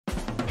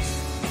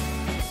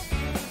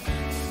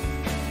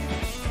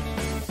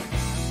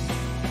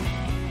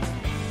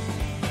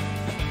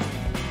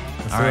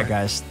All right,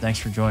 guys. Thanks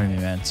for joining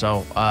me, man.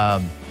 So,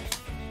 a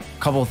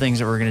couple of things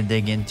that we're going to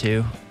dig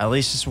into. At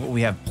least it's what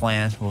we have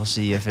planned. We'll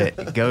see if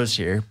it goes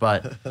here.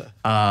 But,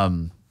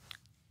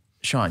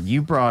 Shawn,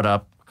 you brought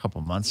up a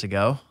couple months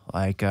ago,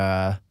 like,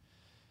 hey,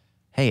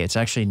 it's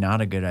actually not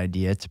a good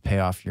idea to pay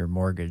off your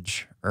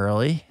mortgage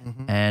early.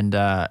 And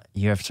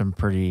you have some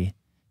pretty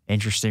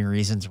interesting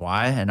reasons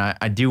why. And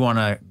I do want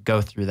to go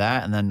through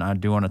that. And then I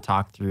do want to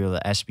talk through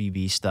the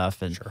SVB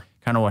stuff and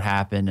kind of what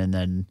happened. And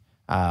then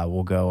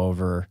we'll go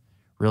over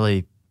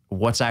really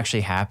what's actually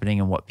happening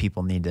and what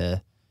people need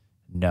to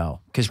know.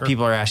 Because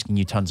people are asking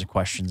you tons of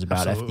questions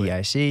about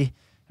FDIC,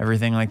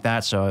 everything like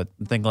that. So I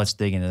think let's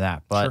dig into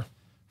that. But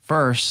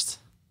first,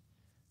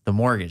 the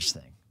mortgage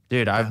thing.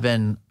 Dude, I've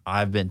been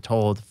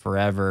told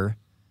forever.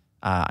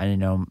 I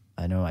know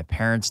my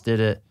parents did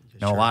it.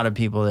 I know a lot of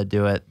people that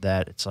do it,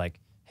 that it's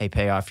like, hey,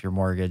 pay off your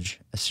mortgage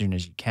as soon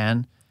as you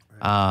can.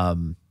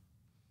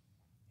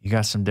 You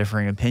got some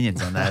differing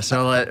opinions on that.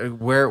 So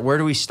where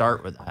do we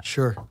start with that?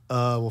 Sure.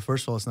 Well,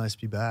 first of all, it's nice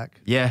to be back.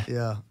 Yeah.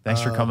 Yeah.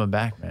 Thanks for coming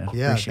back, man.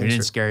 Yeah. We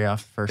didn't scare you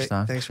off the first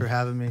time. Thanks for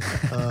having me.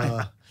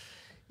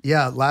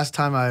 Yeah. Last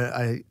time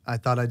I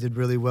thought I did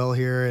really well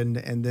here,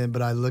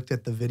 but I looked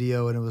at the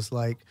video and it was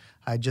like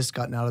I had just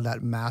gotten out of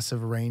that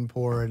massive rain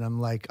pour, and I'm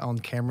like on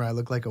camera I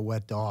look like a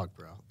wet dog,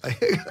 bro. I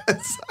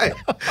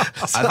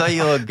thought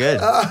you looked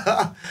good.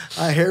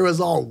 My hair was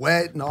all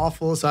wet and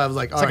awful, so I was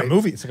like, it's like a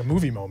movie. It's like a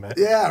movie moment.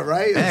 Yeah,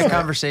 right. That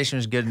conversation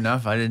was good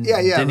enough. I didn't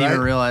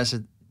even realize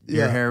that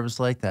your hair was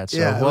like that. So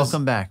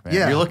welcome back, man.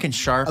 You're looking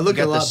sharp. I look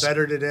a lot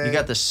better today. You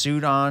got the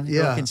suit on.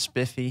 You're looking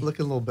spiffy.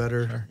 Looking a little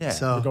better. Yeah.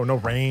 So no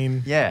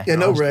rain. Yeah,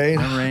 no rain.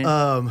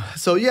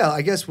 So yeah,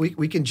 I guess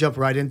we can jump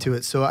right into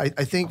it. So I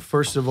think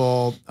first of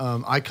all,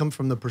 I come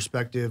from the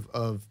perspective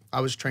of I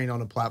was trained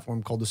on a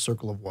platform called the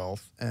Circle of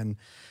Wealth. And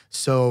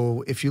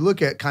so if you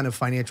look at kind of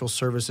financial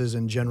services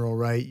in general,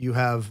 right, you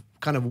have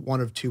kind of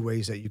one of two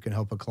ways that you can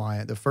help a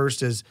client. The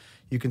first is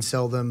you can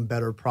sell them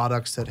better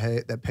products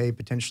that pay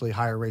potentially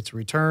higher rates of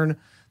return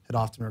that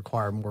often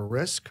require more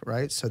risk,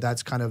 right? So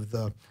that's kind of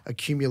the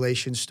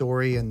accumulation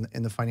story in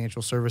the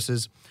financial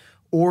services.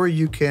 Or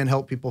you can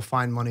help people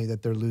find money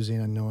that they're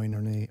losing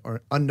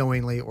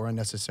unknowingly or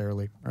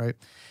unnecessarily, right?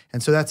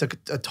 And so that's a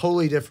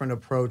totally different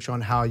approach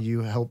on how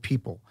you help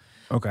people.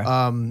 Okay.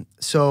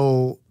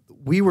 So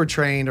we were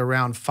trained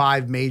around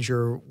 5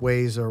 major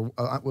ways, or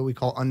what we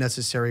call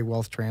unnecessary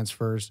wealth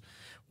transfers,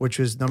 which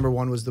was number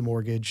 1 was the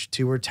mortgage,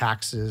 2 were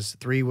taxes,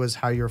 3 was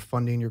how you're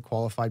funding your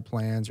qualified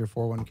plans, your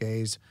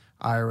 401ks,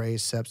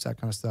 IRAs, SEPs, that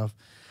kind of stuff.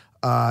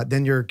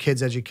 Then your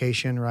kids'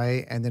 education,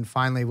 right? And then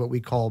finally what we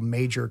call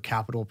major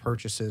capital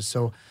purchases.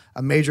 So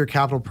a major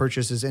capital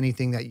purchase is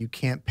anything that you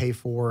can't pay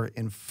for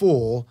in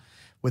full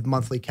with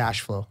monthly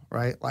cash flow,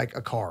 right? Like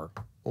a car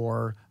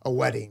or a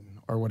wedding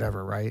or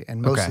whatever, right?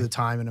 And most of the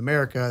time in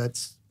America,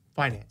 that's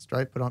financed,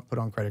 right? Put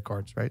on credit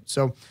cards, right?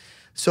 So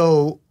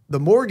the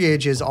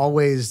mortgage is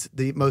always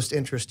the most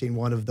interesting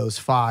one of those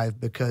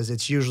 5 because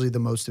it's usually the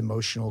most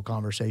emotional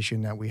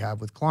conversation that we have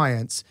with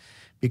clients.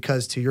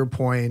 Because to your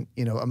point,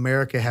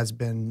 America has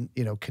been,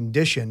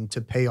 conditioned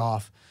to pay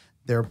off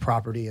their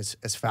property as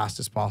fast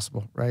as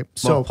possible, right?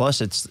 So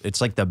plus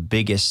it's like the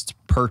biggest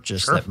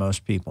purchase that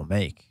most people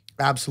make.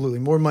 Absolutely.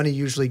 More money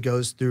usually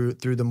goes through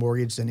the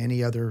mortgage than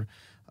any other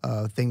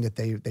thing that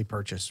they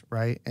purchase,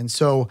 right? And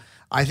so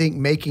I think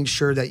making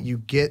sure that you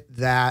get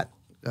that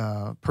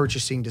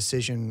purchasing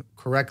decision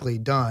correctly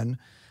done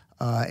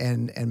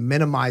and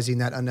minimizing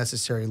that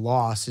unnecessary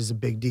loss is a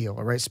big deal,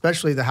 right?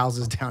 Especially the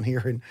houses down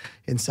here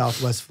in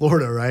Southwest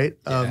Florida, right?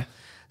 Yeah.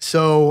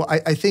 So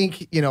I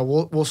think,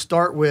 we'll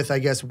start with, I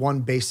guess, one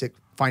basic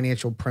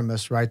financial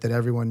premise, right, that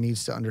everyone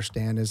needs to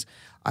understand is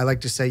I like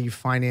to say you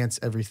finance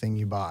everything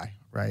you buy,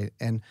 right?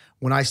 And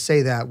when I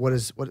say that,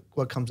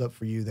 what comes up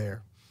for you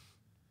there?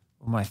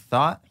 Well,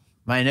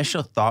 my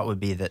initial thought would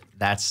be that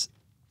that's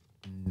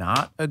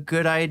not a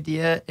good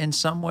idea in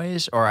some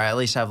ways, or I at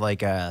least have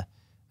like a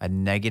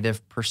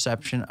negative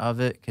perception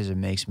of it because it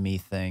makes me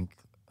think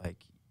like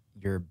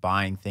you're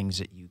buying things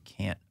that you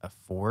can't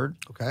afford.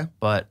 Okay.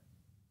 But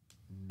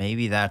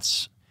maybe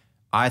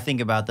I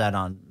think about that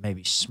on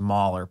maybe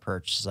smaller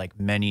purchases, like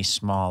many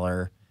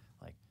smaller,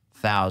 like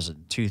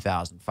 $1,000,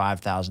 $2,000,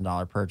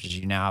 $5,000 purchases.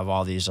 You now have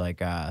all these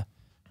like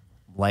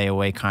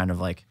layaway kind of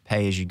like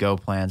pay as you go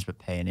plans, but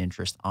pay an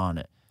interest on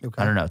it.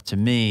 Okay. I don't know. To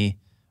me,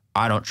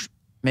 I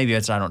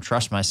don't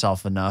trust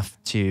myself enough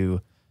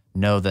to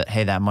know that,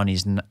 hey, that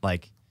money's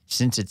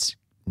since it's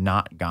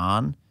not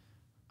gone,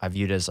 I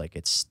view it as like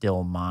it's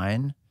still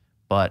mine,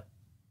 but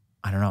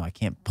I don't know. I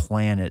can't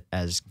plan it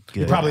as good.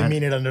 You probably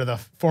mean it under the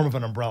form of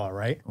an umbrella,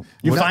 right?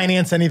 You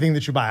finance anything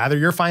that you buy. Either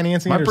you're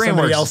financing it or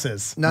somebody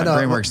else's. My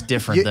brain works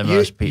different than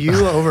most people.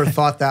 You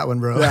overthought that one,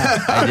 bro.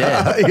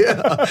 I did.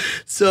 Yeah.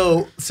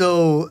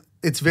 So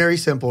it's very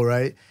simple,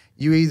 right?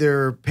 You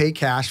either pay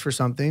cash for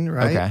something,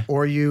 right? Okay.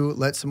 Or you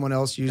let someone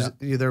else use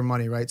their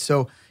money, right?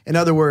 So in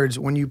other words,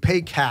 when you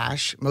pay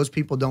cash, most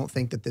people don't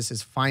think that this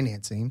is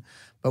financing,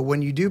 but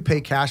when you do pay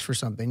cash for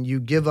something,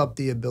 you give up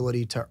the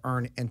ability to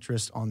earn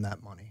interest on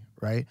that money,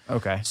 right?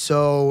 Okay.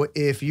 So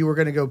if you were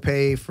going to go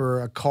pay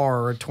for a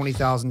car, a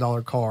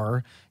 $20,000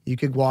 car, you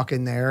could walk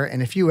in there,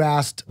 and if you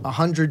asked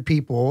 100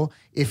 people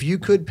if you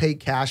could pay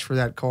cash for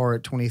that car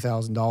at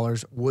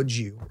 $20,000, would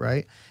you,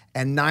 right?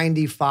 And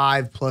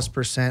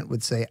 95+%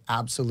 would say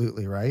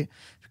absolutely, right?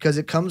 Because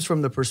it comes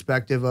from the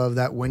perspective of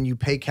that when you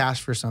pay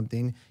cash for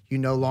something, you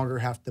no longer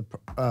have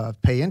to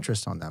pay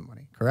interest on that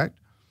money, correct?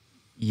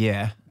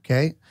 Yeah.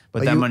 Okay.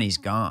 But that money's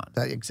gone.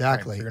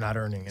 Exactly. Right, so you're not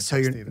earning interest. So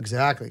you're either.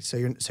 Exactly. So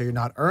you're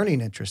not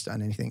earning interest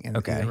on anything.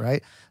 Okay. Either,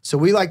 right. So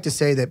we like to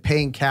say that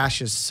paying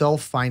cash is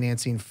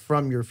self-financing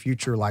from your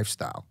future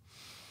lifestyle.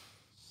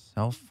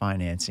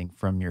 Self-financing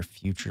from your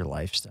future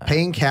lifestyle.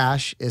 Paying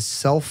cash is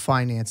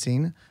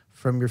self-financing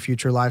from your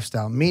future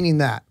lifestyle, meaning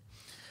that.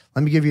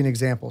 Let me give you an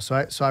example. So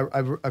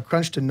I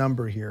crunched a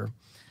number here.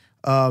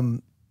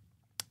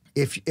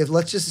 If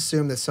let's just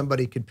assume that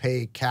somebody could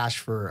pay cash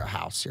for a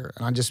house here,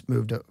 and I just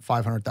moved a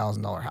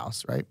 $500,000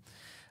 house, right?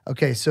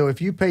 Okay, so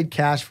if you paid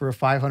cash for a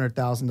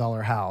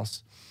 $500,000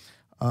 house,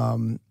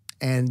 and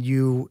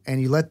you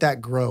let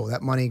that grow,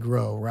 that money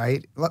grow,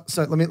 right?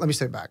 So let me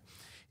say it back.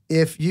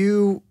 If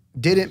you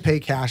didn't pay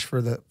cash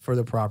for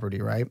the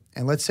property, right?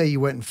 And let's say you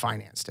went and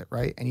financed it,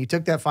 right? And you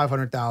took that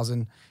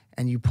 $500,000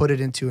 and you put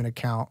it into an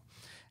account,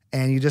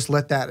 and you just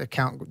let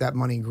that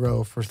money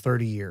grow for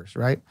 30 years,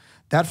 right?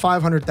 That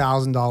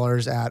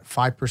 $500,000 at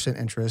 5%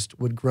 interest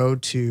would grow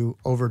to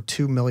over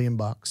 $2 million,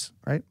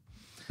 right?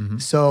 Mm-hmm.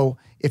 So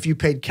if you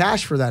paid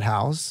cash for that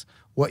house,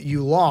 what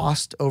you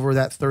lost over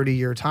that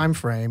 30-year time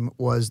frame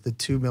was the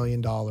 $2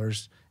 million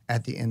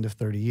at the end of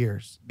 30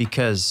 years.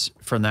 Because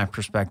from that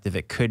perspective,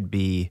 it could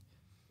be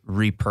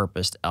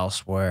repurposed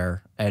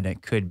elsewhere, and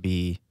it could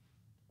be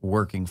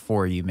working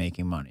for you,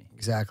 making money.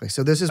 Exactly.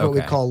 So this is what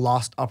we call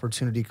lost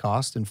opportunity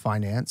cost in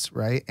finance,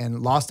 right?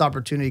 And lost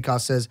opportunity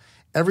cost says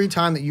every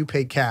time that you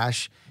pay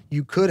cash,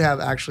 you could have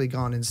actually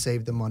gone and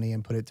saved the money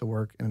and put it to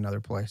work in another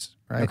place,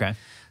 right? Okay.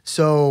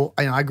 So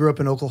I grew up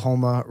in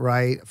Oklahoma,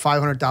 right?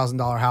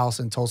 $500,000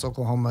 house in Tulsa,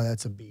 Oklahoma.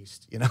 That's a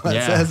beast, you know.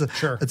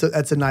 Sure.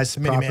 That's a nice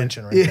mini property.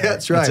 mansion, right? Yeah, there.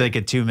 that's right. It's like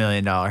a $2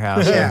 million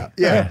house.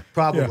 Yeah,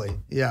 probably.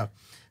 Yeah.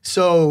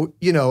 So,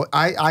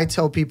 I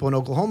tell people in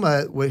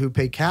Oklahoma who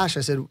pay cash, I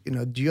said,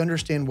 do you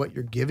understand what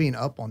you're giving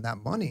up on that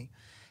money?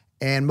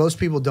 And most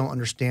people don't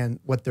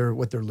understand what they're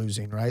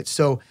losing, right?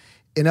 So,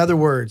 in other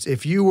words,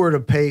 if you were to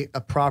pay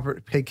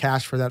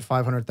cash for that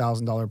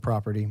 $500,000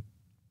 property,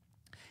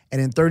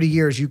 and in 30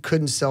 years you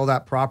couldn't sell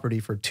that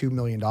property for $2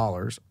 million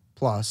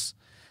plus,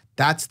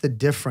 that's the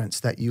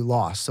difference that you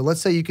lost. So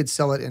let's say you could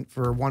sell it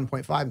for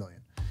 $1.5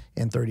 million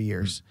in 30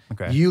 years.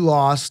 Okay. You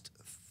lost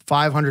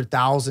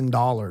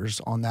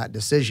 $500,000 on that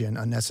decision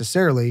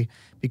unnecessarily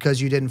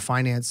because you didn't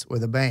finance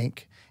with a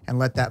bank and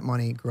let that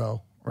money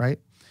grow, right?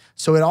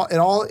 So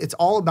it's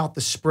all about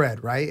the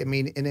spread, right? I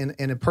mean,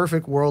 in a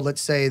perfect world,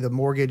 let's say the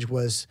mortgage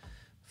was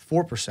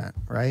 4%,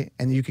 right?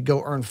 And you could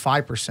go earn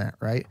 5%,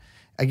 right?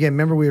 Again,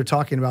 remember we were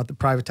talking about the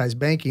privatized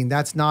banking.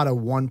 That's not a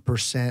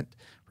 1%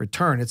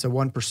 return. It's a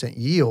 1%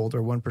 yield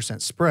or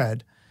 1%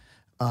 spread.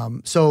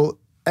 So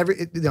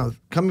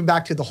coming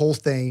back to the whole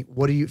thing,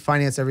 what do you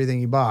finance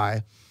everything you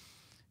buy?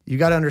 You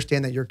got to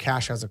understand that your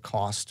cash has a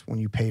cost when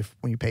you pay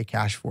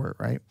cash for it,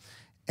 right?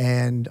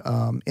 And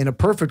in a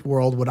perfect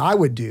world, what I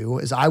would do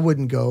is I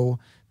wouldn't go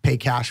pay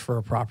cash for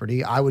a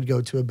property. I would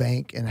go to a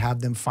bank and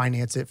have them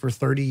finance it for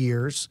 30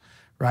 years,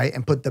 right?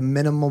 And put the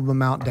minimum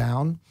amount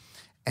down.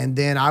 And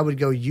then I would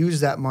go use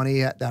that money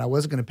that I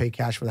was going to pay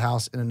cash for the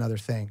house in another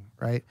thing,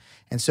 right?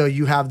 And so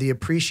you have the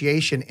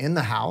appreciation in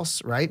the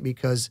house, right?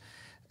 Because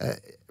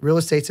real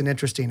estate's an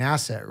interesting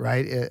asset,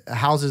 right?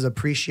 Houses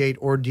appreciate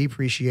or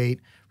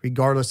depreciate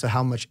regardless of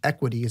how much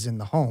equity is in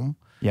the home.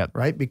 Yep.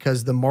 Right?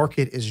 Because the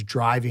market is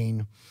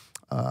driving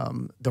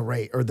the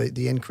rate or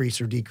the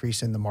increase or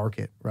decrease in the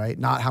market, right?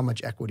 Not how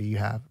much equity you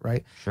have,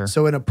 right? Sure.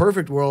 So in a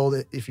perfect world,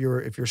 if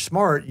you're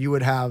smart, you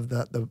would have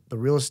the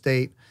real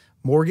estate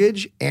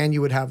mortgage and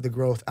you would have the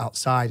growth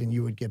outside, and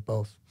you would get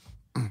both.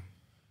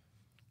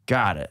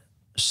 Got it.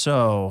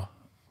 So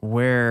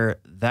where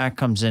that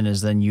comes in is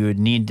then you would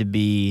need to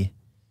be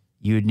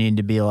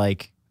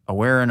like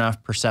aware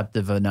enough,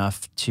 perceptive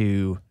enough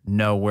to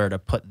know where to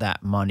put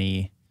that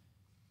money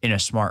in a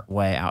smart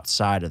way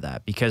outside of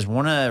that. Because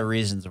one of the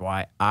reasons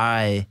why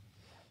we're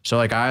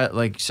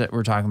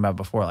talking about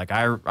before, like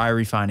I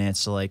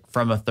refinanced like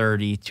from a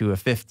 30 to a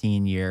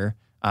 15 year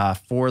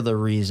for the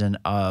reason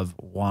of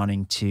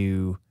wanting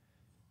to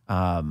pay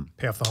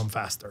off the home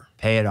faster.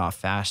 Pay it off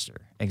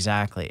faster.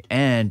 Exactly.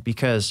 And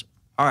because,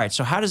 all right,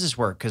 so how does this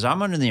work? Because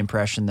I'm under the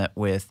impression that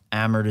with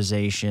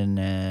amortization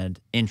and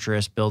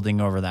interest building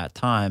over that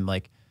time,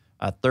 like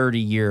a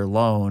 30-year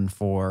loan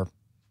for,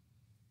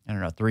 I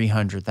don't know,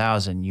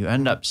 $300,000, you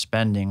end up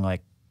spending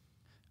like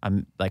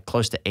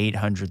close to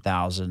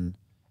 $800,000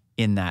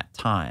 in that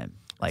time.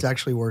 It's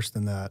actually worse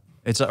than that.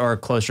 It's or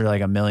closer to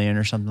like $1 million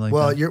or something like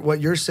that. Well, what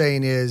you're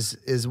saying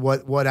is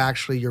what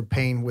actually you're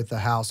paying with the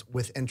house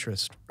with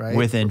interest, right?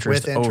 With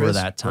interest over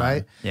that time,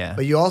 right? Yeah.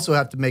 But you also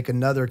have to make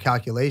another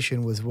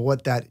calculation with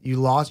what that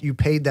you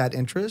paid that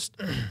interest,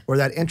 or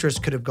that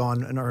interest could have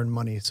gone and earned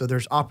money. So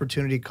there's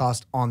opportunity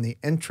cost on the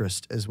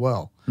interest as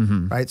well,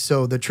 right?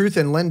 So the truth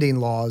in lending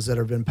laws that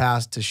have been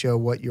passed to show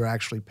what you're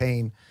actually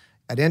paying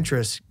at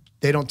interest,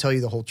 they don't tell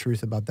you the whole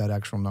truth about that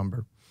actual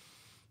number.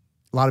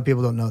 A lot of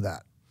people don't know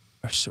that.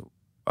 So,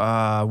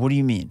 what do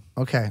you mean?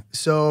 Okay,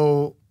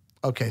 so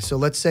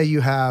let's say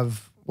you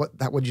have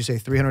what'd you say,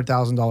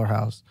 $300,000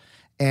 house,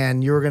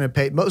 and you're going to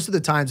pay. Most of the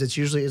times, it's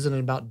usually isn't it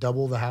about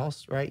double the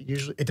house, right?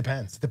 Usually, it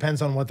depends.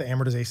 Depends on what the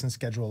amortization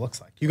schedule looks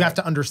like. You have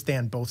to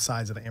understand both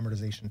sides of the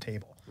amortization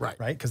table, right?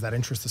 Because that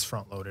interest is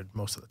front loaded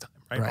most of the time,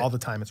 right? All the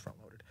time it's front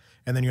loaded,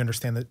 and then you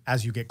understand that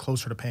as you get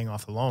closer to paying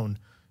off the loan,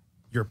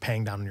 you're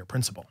paying down on your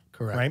principal,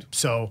 correct? Right.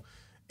 So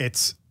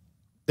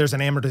there's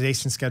an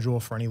amortization schedule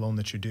for any loan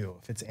that you do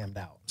if it's ammed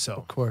out. So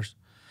of course.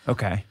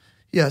 Okay.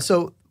 Yeah.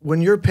 So when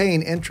you're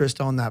paying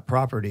interest on that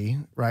property,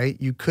 right,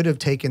 you could have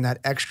taken that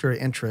extra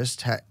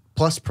interest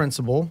plus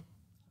principal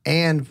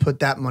and put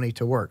that money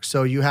to work.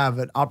 So you have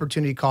an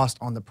opportunity cost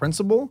on the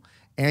principal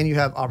and you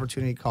have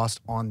opportunity cost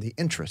on the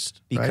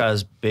interest.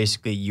 Because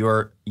basically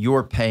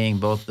you're paying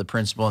both the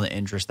principal and the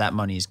interest. That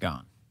money's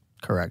gone.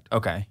 Correct.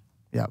 Okay.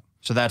 Yeah.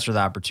 So that's where the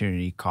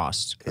opportunity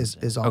cost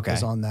is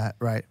on that,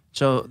 right?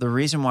 So the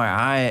reason why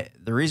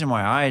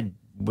I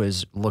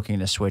was looking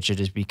to switch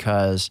it is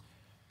because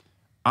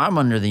I'm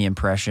under the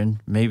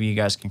impression, maybe you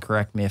guys can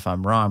correct me if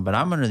I'm wrong, but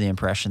I'm under the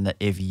impression that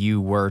if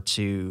you were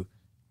to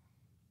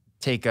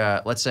take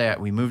let's say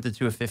we moved it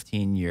to a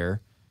 15-year,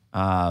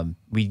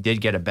 we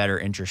did get a better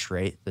interest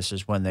rate. This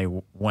is when they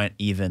went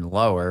even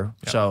lower.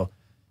 Yep. So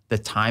the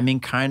timing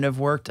kind of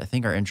worked. I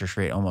think our interest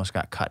rate almost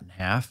got cut in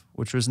half,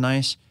 which was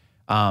nice.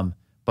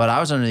 But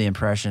I was under the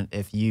impression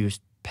if you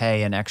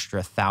pay an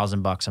extra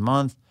 $1,000 a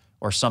month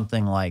or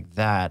something like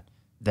that,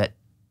 that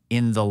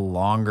in the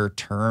longer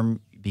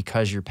term,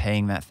 because you're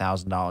paying that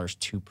 $1,000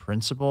 to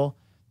principal,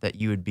 that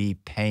you would be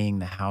paying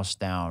the house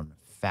down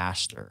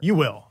faster. You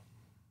will.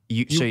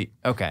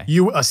 Okay.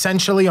 You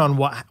essentially on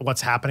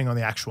what's happening on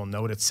the actual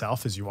note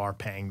itself is you are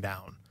paying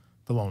down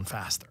the loan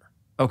faster.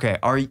 Okay.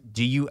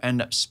 Do you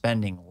end up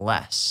spending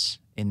less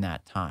in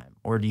that time,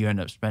 or do you end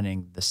up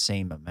spending the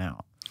same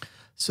amount?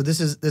 So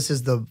this is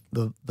the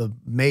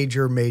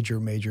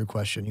major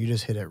question. You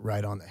just hit it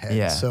right on the head.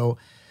 Yeah.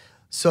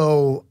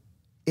 So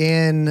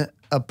in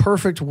a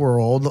perfect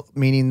world,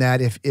 meaning that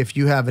if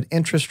you have an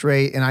interest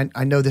rate, and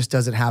I know this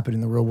doesn't happen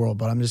in the real world,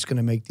 but I'm just going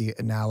to make the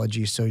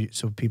analogy so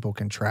people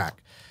can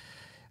track.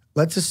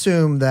 Let's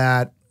assume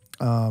that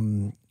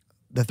the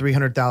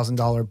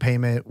 $300,000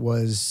 payment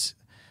was,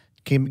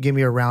 give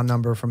me a round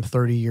number from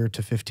 30-year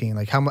to 15.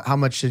 Like how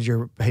much did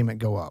your payment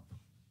go up?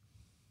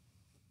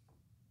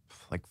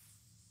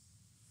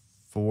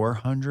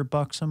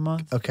 $400 a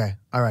month. Okay.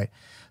 All right.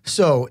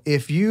 So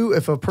if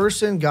a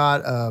person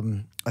got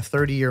a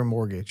 30-year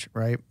mortgage,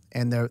 right,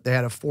 and they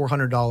had a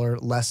 $400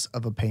 less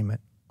of a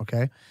payment,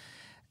 okay,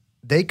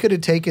 they could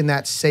have taken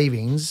that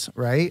savings,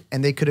 right,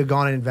 and they could have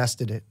gone and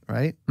invested it,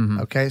 right?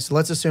 Mm-hmm. Okay. So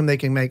let's assume they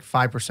can make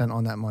 5%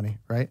 on that money,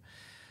 right?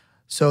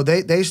 So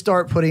they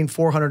start putting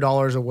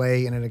 $400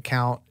 away in an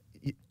account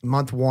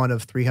month one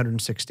of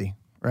 360,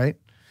 right?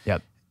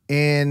 Yep.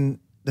 And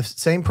the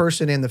same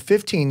person in the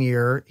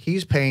 15-year,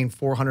 he's paying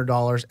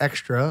 $400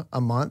 extra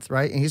a month,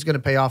 right? And he's going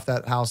to pay off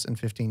that house in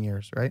 15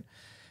 years, right?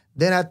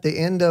 Then at the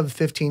end of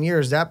 15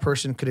 years, that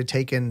person could have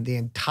taken the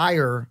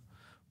entire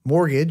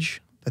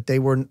mortgage that they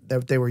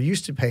were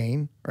used to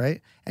paying, right?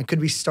 And could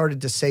be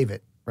started to save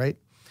it, right?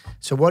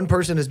 So one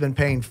person has been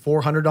paying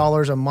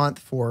 $400 a month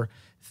for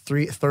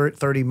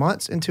 30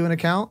 months into an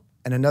account,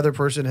 and another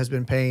person has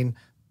been paying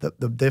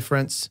the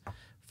difference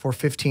for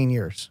 15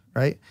 years,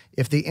 right?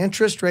 If the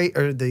interest rate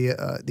or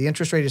the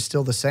interest rate is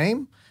still the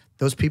same,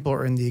 those people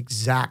are in the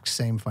exact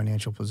same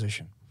financial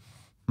position.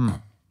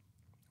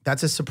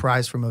 That's a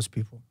surprise for most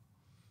people.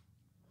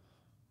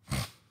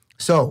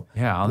 So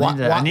yeah,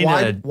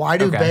 why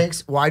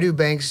do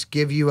banks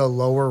give you a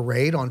lower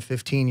rate on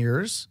 15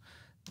 years?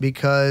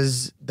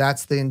 Because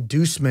that's the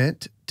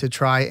inducement to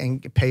try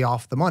and pay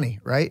off the money,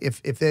 right?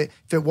 If it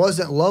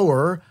wasn't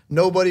lower,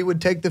 nobody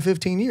would take the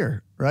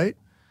 15-year, right?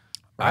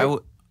 I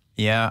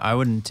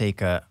wouldn't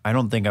take I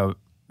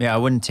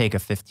wouldn't take a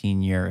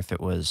 15-year if it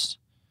was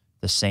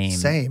the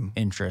same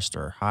interest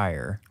or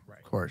higher. Right.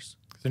 Of course.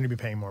 Because then you'd be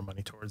paying more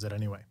money towards it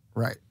anyway.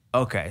 Right.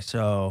 Okay,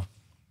 so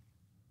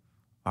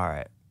all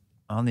right.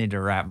 I'll need to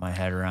wrap my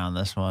head around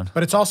this one.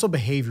 But it's also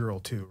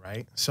behavioral too,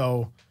 right?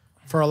 So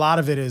for a lot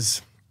of it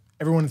is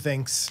everyone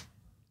thinks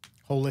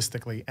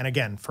holistically. And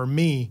again, for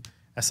me,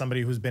 as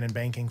somebody who's been in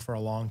banking for a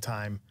long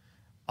time,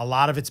 a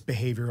lot of it's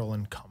behavioral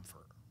and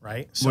comfort,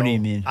 right? So what do you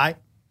mean?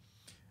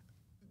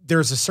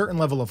 There's a certain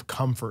level of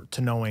comfort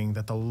to knowing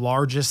that the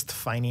largest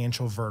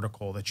financial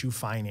vertical that you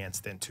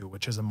financed into,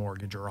 which is a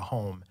mortgage or a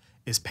home,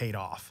 is paid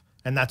off.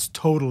 And that's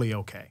totally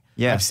okay.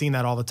 Yeah. I've seen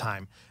that all the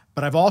time.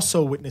 But I've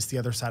also witnessed the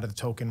other side of the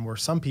token where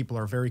some people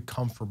are very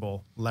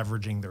comfortable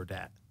leveraging their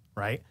debt,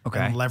 right? Okay.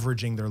 And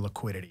leveraging their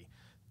liquidity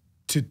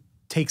to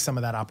take some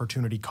of that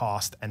opportunity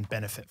cost and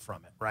benefit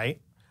from it,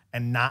 right?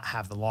 And not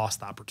have the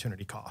lost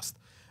opportunity cost.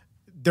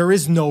 There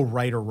is no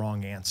right or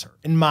wrong answer,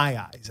 in my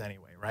eyes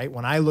anyway, right?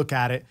 When I look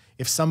at it,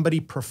 if somebody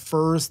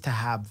prefers to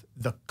have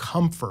the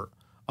comfort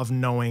of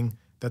knowing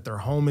that their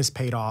home is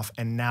paid off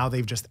and now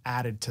they've just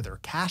added to their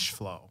cash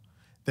flow,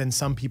 then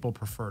some people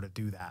prefer to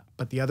do that.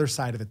 But the other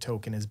side of the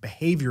token is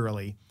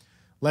behaviorally,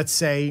 let's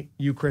say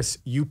you, Chris,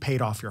 you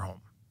paid off your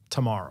home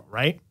tomorrow,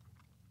 right?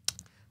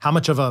 How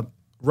much of a,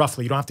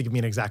 roughly, you don't have to give me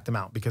an exact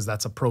amount because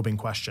that's a probing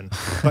question,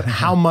 but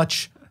how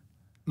much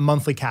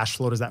monthly cash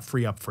flow does that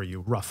free up for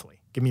you, roughly?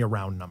 Give me a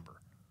round number.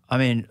 I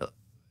mean,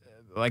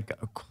 like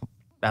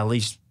at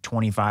least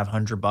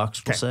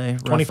 $2,500, we'll say.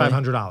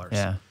 $2,500.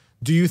 Yeah.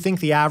 Do you think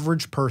the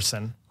average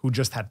person who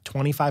just had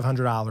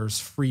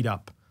 $2,500 freed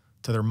up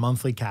to their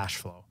monthly cash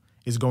flow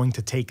is going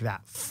to take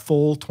that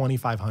full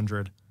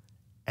 $2,500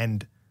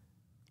 and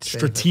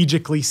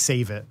strategically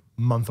save it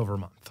month over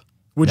month?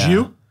 Would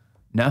you?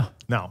 No.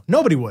 No,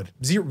 nobody would.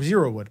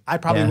 Zero would. I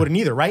probably wouldn't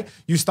either, right?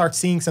 You start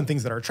seeing some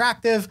things that are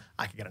attractive.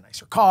 I could get a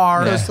nicer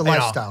car. Goes to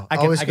lifestyle. I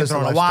can throw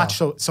on a watch.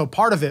 So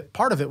part of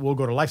it will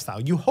go to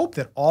lifestyle. You hope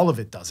that all of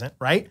it doesn't,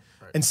 right?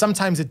 And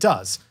sometimes it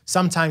does.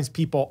 Sometimes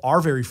people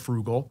are very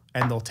frugal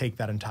and they'll take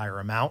that entire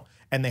amount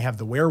and they have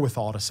the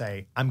wherewithal to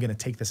say, I'm going to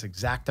take this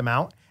exact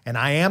amount and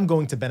I am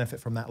going to benefit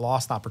from that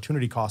lost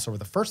opportunity cost over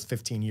the first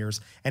 15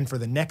 years. And for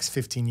the next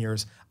 15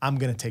 years, I'm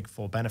going to take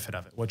full benefit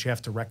of it. What you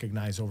have to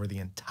recognize over the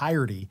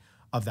entirety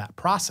of that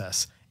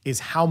process is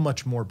how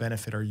much more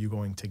benefit are you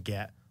going to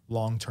get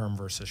long-term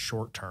versus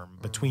short-term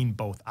between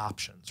both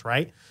options,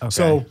 right? Okay.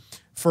 So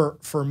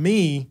for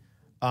me,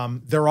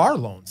 there are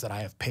loans that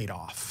I have paid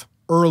off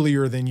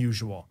earlier than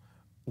usual.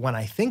 When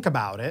I think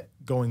about it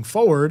going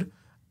forward,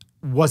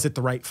 was it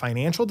the right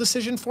financial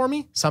decision for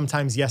me?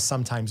 Sometimes yes,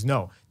 sometimes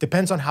no.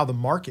 Depends on how the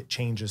market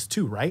changes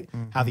too, right?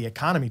 How the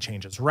economy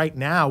changes. Right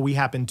now, we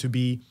happen to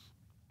be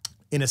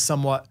in a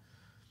somewhat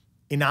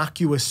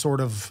innocuous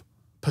sort of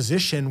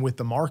position with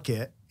the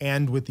market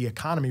and with the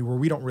economy where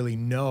we don't really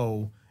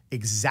know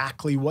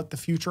exactly what the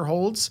future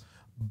holds.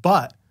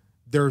 But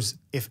there's,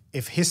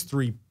 if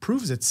history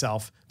proves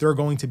itself, there are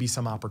going to be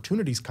some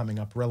opportunities coming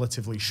up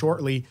relatively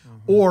shortly,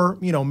 or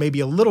maybe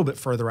a little bit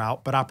further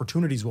out, but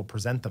opportunities will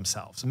present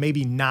themselves.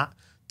 Maybe not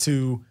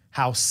to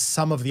how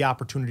some of the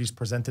opportunities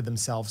presented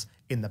themselves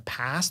in the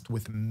past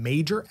with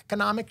major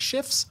economic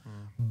shifts,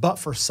 but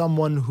for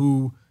someone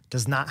who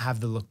does not have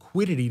the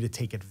liquidity to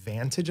take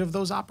advantage of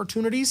those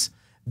opportunities,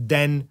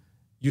 then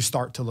you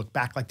start to look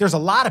back. Like there's a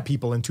lot of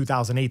people in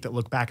 2008 that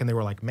look back and they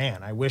were like,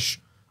 man, I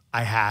wish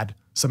I had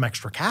some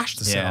extra cash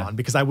to sit on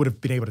because I would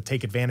have been able to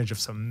take advantage of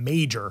some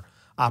major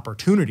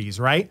opportunities,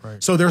 right?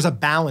 So there's a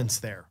balance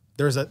there.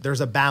 There's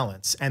a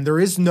balance. And there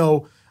is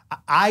no,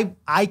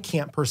 I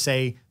can't per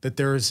se that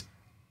there's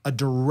a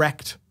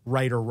direct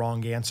right or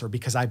wrong answer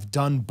because I've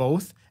done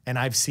both and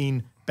I've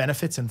seen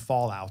benefits and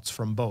fallouts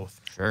from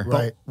both. Sure.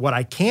 But what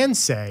I can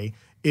say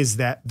is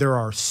that there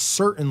are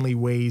certainly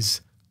ways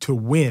to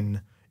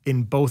win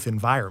in both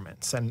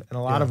environments. And a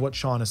lot of what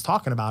Shawn is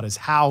talking about is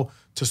how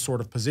to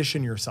sort of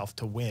position yourself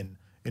to win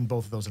in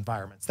both of those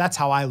environments. That's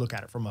how I look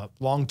at it from a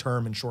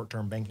long-term and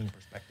short-term banking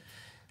perspective.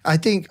 I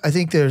think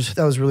that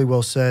was really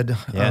well said,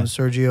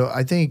 Sergio.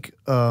 I think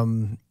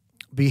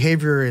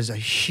behavior is a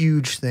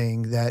huge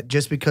thing that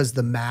just because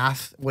the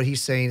math, what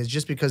he's saying is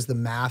just because the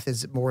math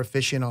is more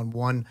efficient on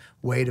one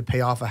way to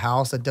pay off a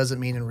house, that doesn't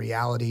mean in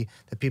reality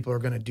that people are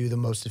going to do the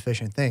most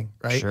efficient thing,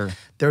 right? Sure.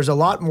 There's a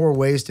lot more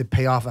ways to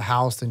pay off a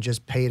house than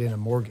just pay it in a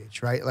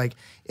mortgage, right? Like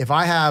if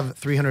I have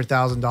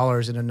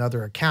 $300,000 in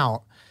another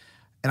account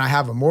and I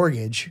have a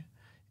mortgage,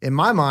 in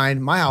my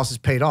mind, my house is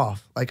paid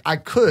off. Like I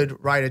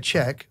could write a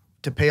check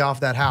to pay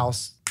off that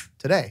house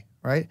today,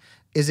 right?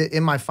 Is it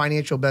in my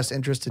financial best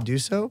interest to do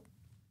so?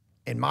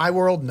 In my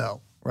world,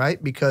 no,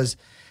 right? Because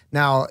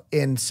now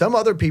in some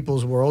other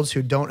people's worlds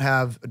who don't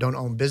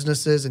own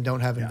businesses and don't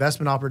have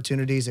investment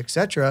opportunities, et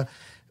cetera,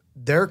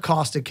 their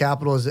cost of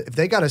capital is, if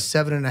they got a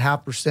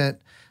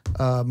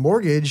 7.5%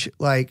 mortgage,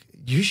 like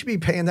you should be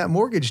paying that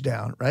mortgage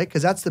down, right?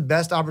 Because that's the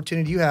best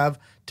opportunity you have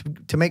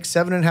to make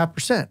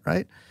 7.5%,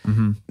 right?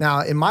 Now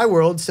in my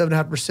world,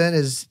 7.5%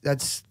 is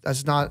that's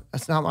not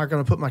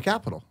going to put my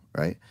capital,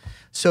 right?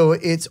 So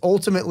it's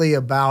ultimately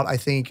about, I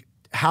think,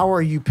 how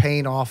are you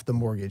paying off the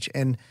mortgage?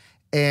 And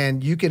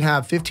you can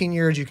have 15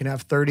 years, you can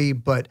have 30,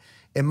 but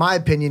in my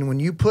opinion, when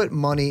you put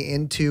money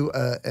into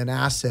an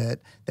asset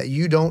that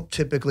you don't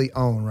typically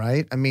own,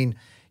 right? I mean,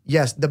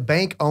 yes, the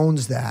bank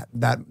owns that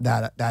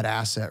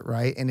asset,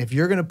 right? And if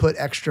you're going to put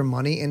extra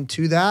money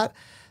into that,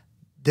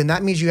 then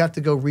that means you have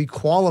to go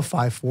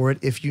re-qualify for it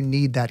if you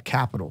need that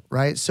capital,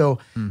 right? So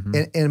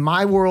in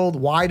my world,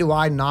 why do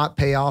I not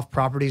pay off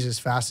properties as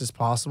fast as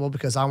possible?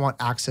 Because I want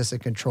access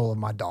and control of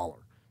my dollar,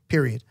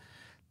 period.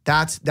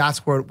 That's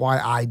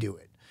why I do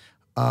it.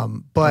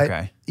 So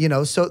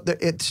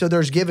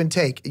there's give and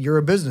take. You're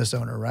a business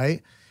owner,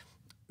 right?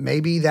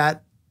 Maybe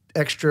that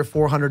extra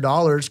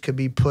 $400 could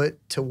be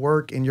put to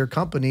work in your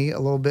company a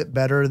little bit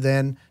better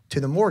than to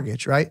the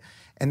mortgage, right?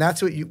 And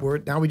that's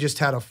what now we just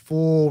had a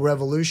full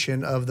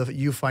revolution of the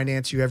you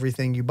finance you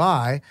everything you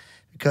buy,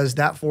 because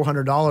that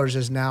 $400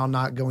 is now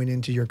not going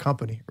into your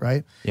company,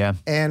 right? Yeah.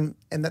 And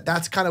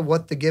that's kind of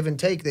what the give and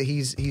take that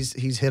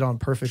he's hit on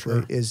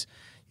perfectly is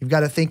you've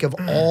got to think of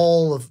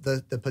all of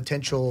the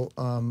potential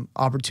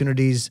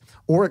opportunities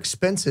or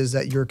expenses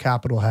that your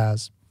capital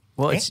has.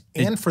 Well,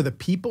 and for the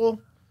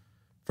people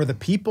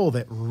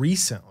that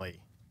recently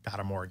got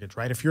a mortgage,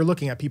 right? If you're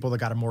looking at people that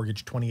got a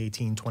mortgage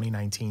 2018,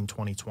 2019,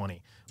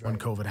 2020, when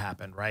COVID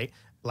happened, right?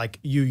 Like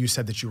you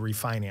said that you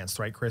refinanced,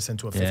 right, Chris,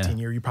 into a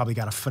 15-year, you probably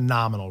got a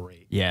phenomenal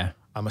rate. Yeah.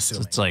 I'm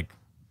assuming. So it's like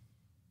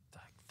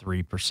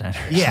 3%.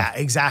 Yeah,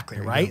 exactly,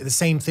 right? The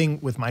same thing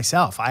with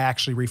myself. I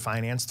actually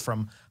refinanced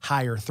from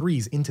higher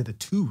 3s into the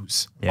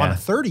 2s on a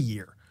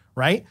 30-year,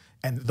 right?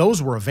 And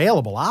those were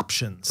available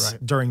options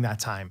during that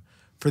time.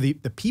 For the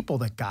people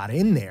that got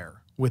in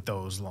there with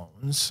those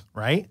loans,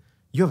 right?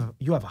 You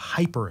have a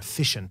hyper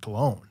efficient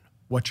loan.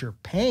 What you're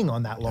paying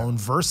on that loan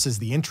versus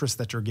the interest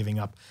that you're giving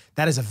up,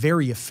 that is a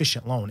very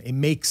efficient loan. It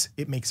makes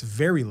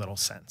very little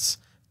sense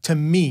to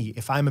me,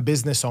 if I'm a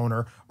business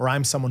owner or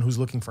I'm someone who's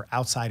looking for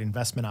outside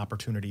investment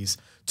opportunities,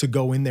 to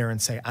go in there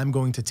and say, I'm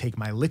going to take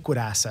my liquid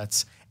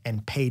assets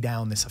and pay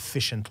down this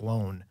efficient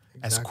loan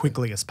as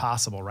quickly as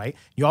possible, right?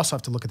 You also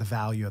have to look at the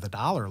value of the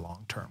dollar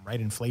long term, right?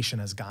 Inflation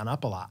has gone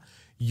up a lot.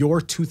 Your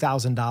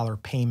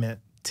 $2,000 payment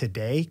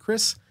today,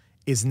 Chris,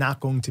 is not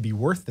going to be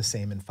worth the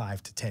same in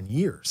 5 to 10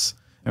 years.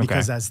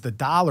 Because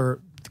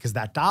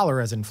that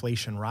dollar, as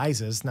inflation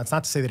rises, and that's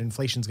not to say that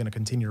inflation is going to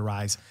continue to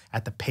rise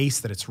at the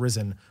pace that it's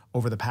risen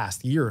over the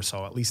past year or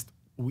so. At least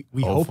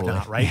we hope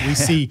not, right? We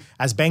see,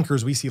 as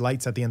bankers, we see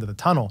lights at the end of the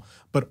tunnel.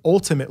 But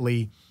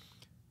ultimately,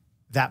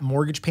 that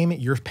mortgage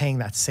payment, you're paying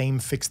that same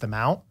fixed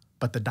amount,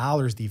 but the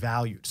dollar's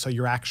devalued. So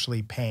you're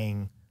actually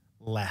paying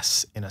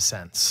less in a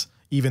sense,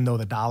 even though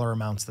the dollar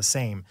amount's the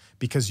same,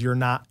 because you're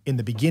not, in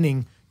the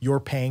beginning,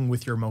 you're paying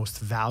with your most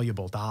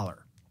valuable dollar.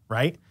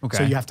 Right?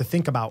 So you have to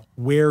think about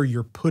where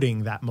you're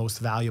putting that most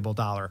valuable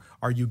dollar.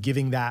 Are you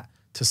giving that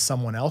to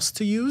someone else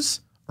to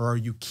use, or are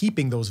you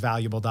keeping those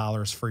valuable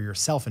dollars for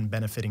yourself and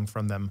benefiting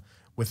from them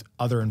with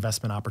other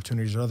investment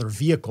opportunities or other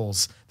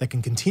vehicles that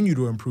can continue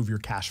to improve your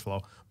cash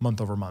flow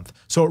month over month?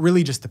 So it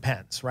really just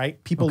depends,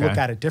 right? People look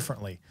at it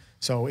differently.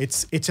 So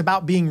it's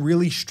about being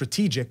really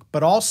strategic,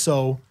 but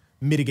also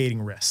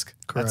mitigating risk.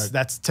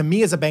 That's to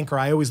me as a banker,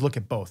 I always look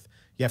at both.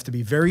 You have to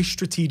be very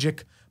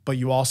strategic, but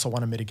you also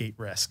want to mitigate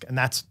risk. And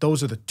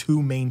those are the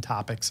two main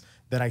topics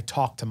that I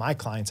talk to my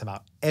clients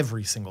about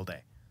every single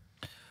day.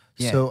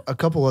 Yeah. So a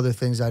couple other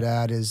things I'd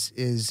add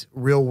is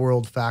real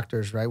world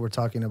factors, right? We're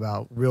talking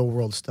about real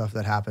world stuff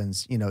that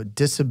happens. You know,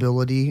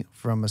 disability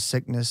from a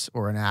sickness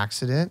or an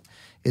accident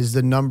is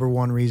the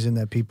 #1 reason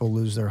that people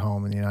lose their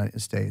home in the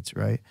United States,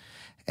 right?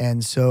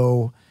 And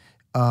so,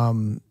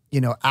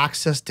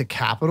 access to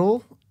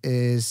capital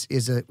is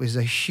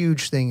a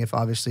huge thing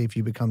if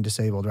you become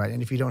disabled, right?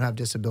 And if you don't have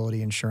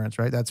disability insurance,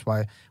 right? That's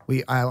why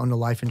I own a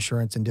life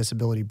insurance and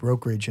disability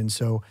brokerage. And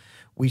so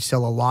we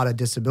sell a lot of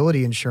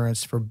disability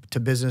insurance to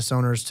business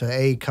owners to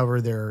A,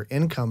 cover their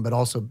income, but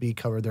also B,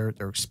 cover their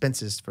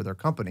expenses for their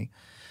company.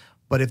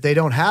 But if they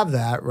don't have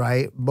that,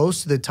 right,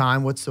 most of the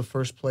time, what's the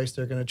first place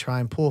they're going to try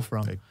and pull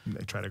from?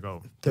 They try to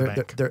go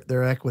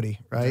their equity,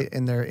 right?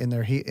 In their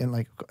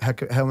like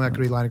home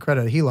equity line of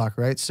credit, a HELOC,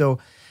 right? So,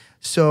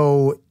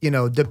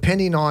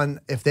 depending on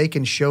if they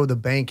can show the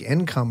bank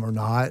income or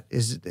not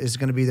is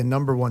going to be the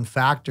 #1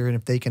 factor, and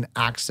if they can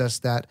access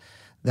that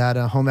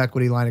home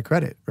equity line of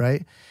credit,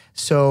 right?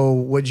 So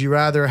would you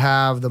rather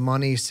have the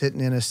money sitting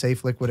in a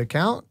safe liquid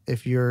account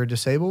if you're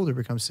disabled or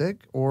become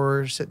sick,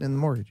 or sitting in the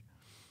mortgage?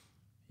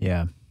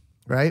 Yeah.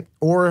 Right?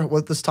 Or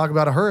let's talk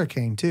about a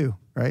hurricane too,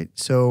 right?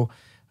 So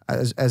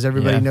as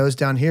everybody knows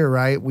down here,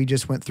 right, we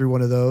just went through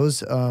one of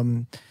those.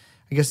 I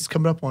guess it's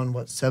coming up on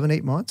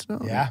 7-8 months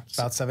now. Yeah,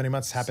 about 7-8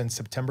 months. Happened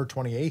September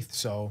 28th,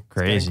 so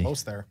crazy, it's getting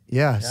close there.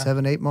 Yeah,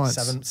 7-8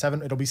 months.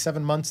 Seven. It'll be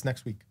 7 months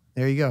next week.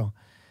 There you go.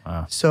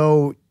 Wow.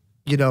 So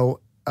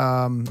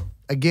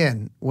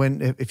again,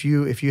 if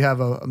you have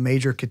a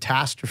major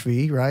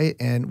catastrophe, right,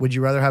 and would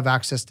you rather have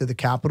access to the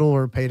capital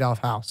or a paid off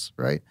house,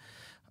 right?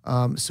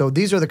 So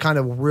these are the kind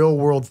of real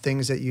world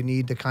things that you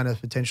need to kind of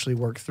potentially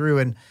work through,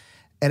 and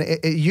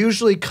it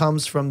usually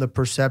comes from the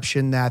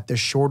perception that the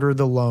shorter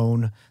the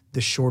loan,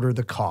 the shorter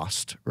the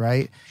cost,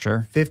 right?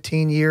 Sure.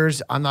 15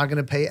 years, I'm not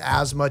going to pay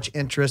as much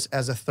interest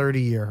as a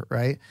 30-year,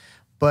 right?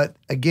 But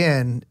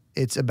again,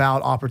 it's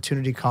about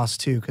opportunity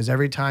cost too, because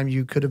every time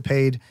you could have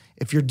paid,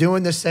 if you're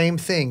doing the same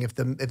thing, if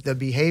the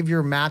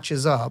behavior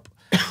matches up,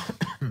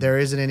 there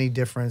isn't any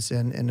difference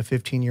in a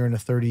 15-year and a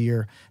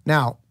 30-year.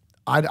 Now,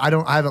 I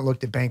haven't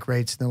looked at bank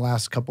rates in the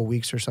last couple of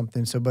weeks or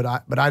something. So, but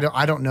I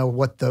don't know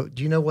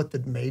do you know what the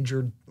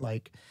major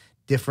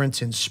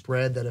difference in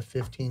spread that a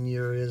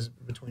 15-year is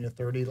between a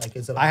 30? Like,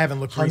 is it? I haven't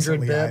looked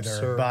recently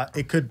either, but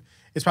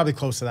it's probably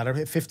close to that. A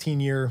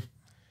 15-year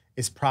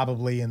is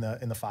probably in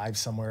the fives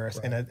somewhere,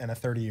 and a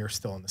 30-year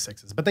still in the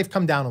sixes. But they've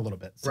come down a little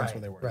bit since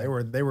where they were.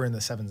 Right. They were in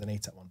the sevens and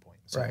eights at one point.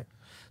 So. Right.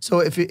 So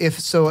if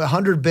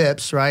 100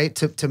 bips, right?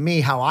 To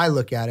me, how I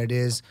look at it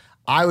is,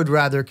 I would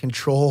rather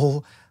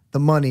control the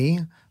money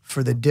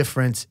for the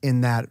difference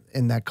in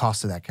that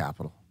cost of that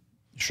capital.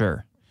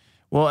 Sure.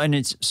 Well, and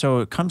it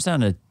comes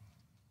down to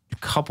a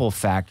couple of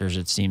factors.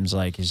 It seems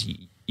like is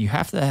you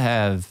have to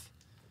have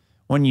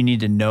one. You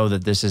need to know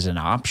that this is an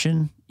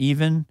option,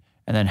 even,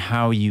 and then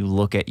how you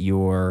look at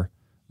your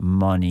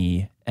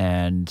money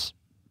and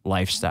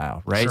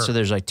lifestyle, right? Sure. So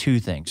there's like two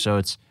things. So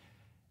it's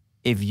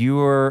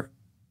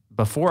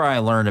before I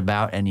learned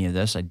about any of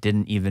this, I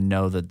didn't even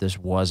know that this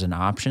was an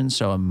option.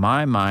 So in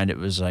my mind, it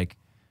was like,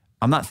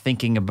 I'm not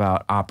thinking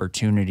about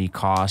opportunity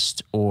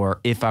cost, or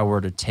if I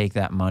were to take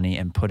that money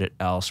and put it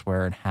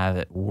elsewhere and have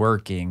it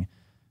working.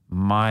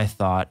 My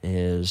thought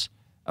is,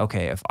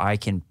 okay, if I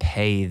can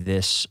pay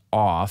this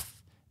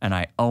off and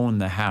I own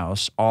the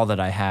house, all that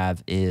I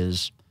have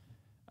is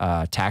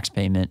tax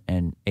payment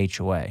and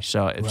HOA.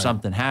 So if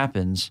something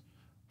happens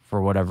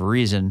for whatever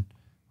reason,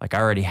 like I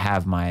already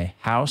have my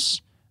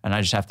house and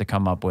I just have to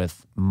come up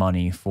with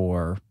money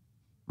for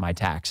my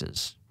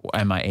taxes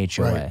and my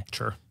HOA. Right.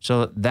 Sure.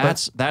 So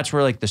that's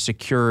where like the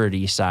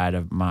security side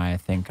of my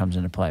thing comes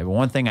into play. But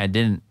one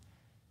thing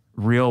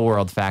real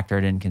world factor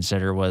I didn't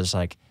consider was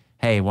like,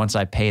 hey, once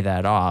I pay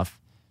that off,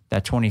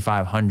 that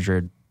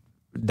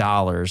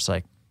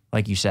 $2,500,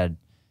 like you said,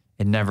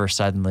 it never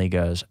suddenly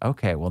goes,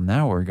 okay, well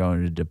now we're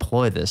going to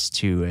deploy this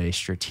to a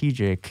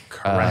strategic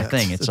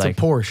thing. It's like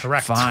a Porsche.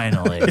 Correct.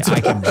 Finally,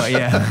 I can, it's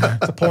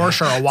a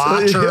Porsche or a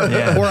watch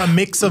or a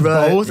mix of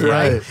both,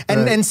 right?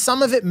 And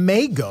some of it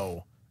may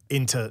go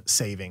into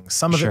savings.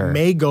 Some of it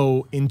may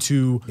go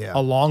into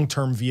a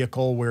long-term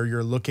vehicle where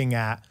you're looking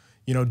at,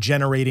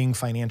 generating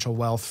financial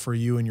wealth for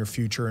you and your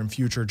future and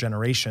future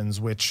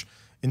generations, which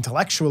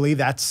intellectually,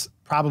 that's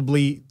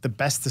probably the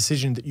best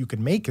decision that you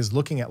could make, is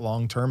looking at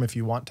long-term if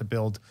you want to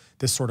build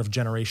this sort of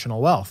generational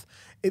wealth.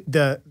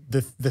 The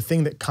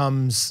thing that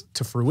comes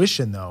to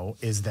fruition, though,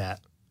 is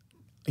that,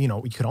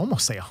 you could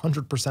almost say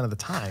 100% of the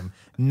time,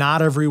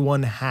 not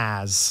everyone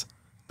has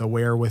the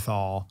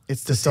wherewithal.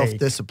 It's the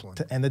self-discipline.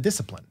 And the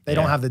discipline. They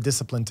don't have the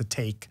discipline to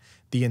take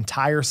the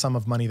entire sum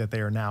of money that they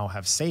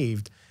have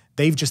saved.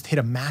 They've just hit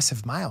a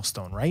massive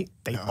milestone, right?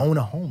 They own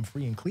a home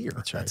free and clear.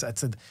 That's right.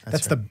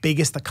 That's the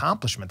biggest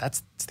accomplishment.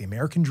 It's the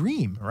American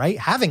dream, right?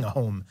 Having a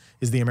home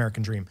is the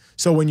American dream.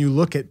 So when you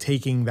look at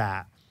taking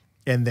that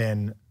and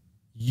then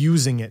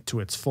using it to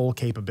its full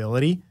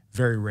capability,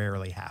 very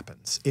rarely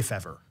happens, if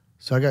ever.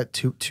 So I got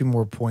two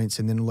more points,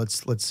 and then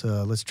let's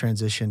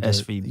transition to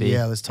SVB.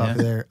 Yeah, let's talk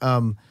there.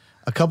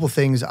 A couple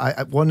things.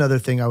 One other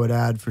thing I would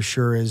add for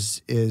sure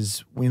is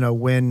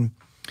when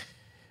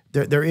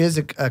there is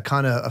a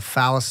kind of a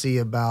fallacy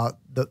about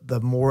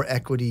the more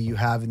equity you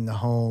have in the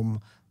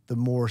home, the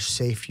more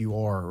safe you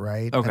are,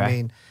 right? Okay. I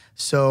mean,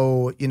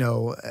 so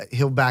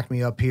he'll back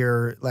me up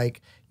here.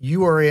 Like,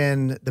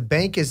 the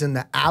bank is in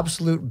the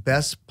absolute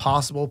best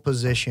possible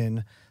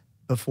position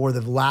before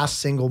the last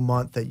single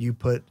month that you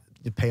put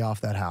to pay off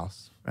that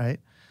house, right?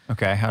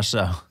 Okay, how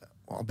so?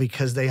 Well,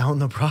 because they own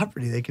the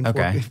property. They can.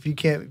 Okay. If you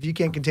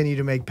can't continue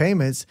to make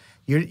payments,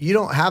 you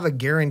don't have a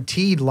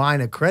guaranteed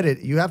line of credit.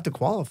 You have to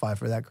qualify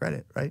for that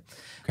credit, right?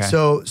 Okay.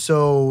 So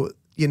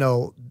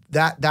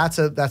that's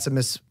a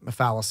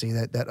fallacy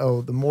that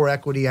the more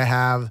equity I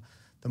have,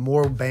 the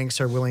more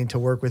banks are willing to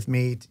work with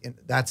me.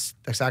 That's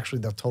actually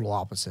the total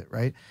opposite,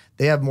 right?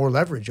 They have more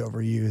leverage over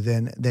you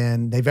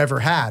than they've ever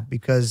had,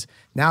 because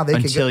now they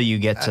until you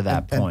get to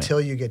that point.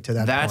 Until you get to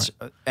that point.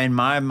 And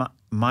my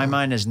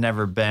mind has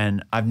never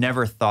been. I've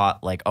never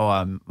thought like, oh,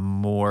 I'm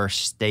more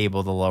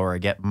stable the lower I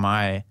get.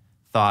 My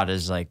thought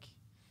is like,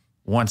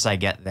 once I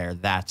get there,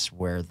 that's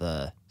where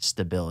the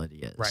stability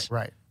is.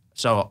 Right.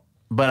 So,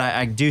 but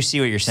I do see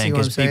what you're saying,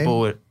 because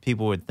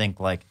people would think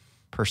like,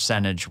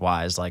 percentage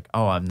wise, like,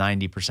 oh, I'm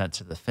 90%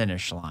 to the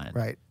finish line.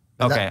 Right.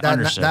 Okay,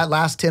 understood. That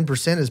last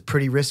 10% is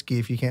pretty risky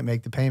if you can't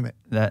make the payment.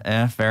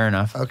 Fair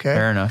enough. Okay.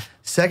 Fair enough.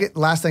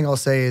 Last thing I'll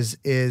say is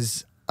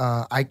it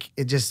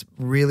just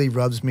really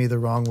rubs me the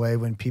wrong way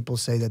when people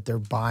say that they're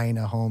buying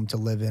a home to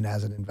live in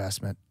as an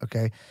investment.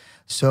 Okay.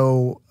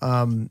 So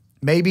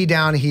maybe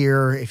down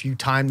here, if you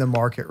time the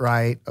market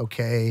right,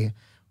 okay,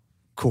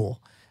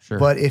 cool. Sure.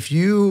 But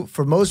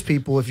for most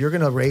people, if you're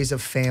going to raise a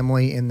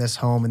family in this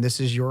home, and this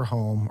is your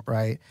home,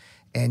 right,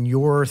 and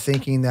you're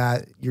thinking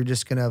that you're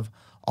just going to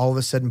all of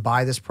a sudden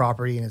buy this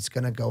property and it's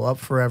going to go up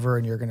forever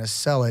and you're going to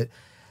sell it,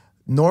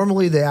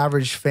 normally the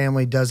average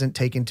family doesn't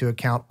take into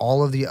account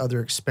all of the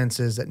other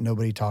expenses that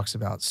nobody talks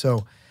about.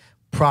 So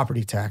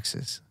property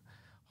taxes,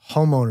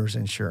 homeowners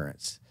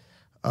insurance,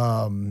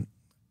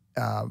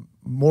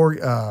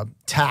 more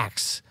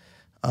tax,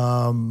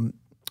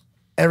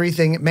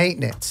 everything,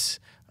 maintenance.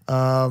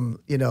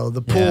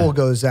 The pool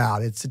goes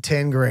out, it's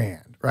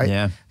 $10,000, right?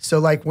 Yeah. So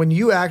like when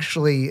you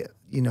actually,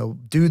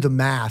 do the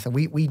math, and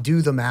we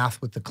do the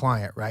math with the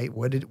client, right?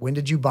 When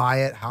did you buy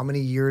it? How many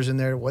years in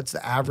there? What's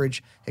the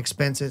average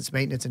expenses,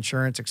 maintenance,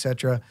 insurance, et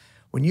cetera?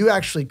 when you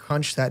actually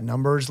crunch that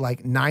numbers,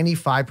 like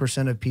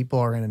 95% of people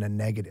are in a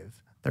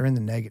negative. They're in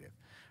the negative,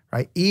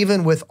 right?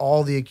 Even with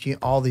all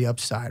the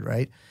upside,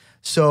 right?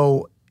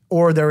 So,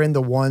 or they're in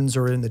the ones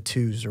or in the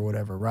twos or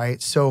whatever,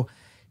 right? So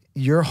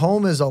your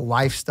home is a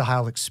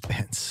lifestyle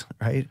expense,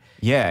 right?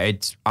 Yeah,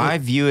 I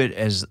view it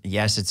as,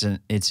 yes, it's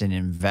an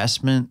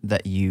investment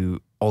that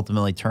you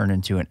ultimately turn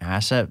into an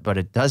asset, but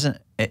it doesn't,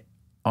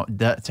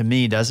 to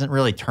me, doesn't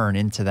really turn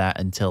into that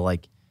until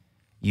like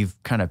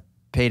you've kind of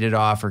paid it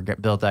off or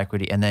built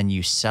equity and then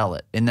you sell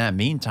it. In that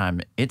meantime,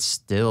 it's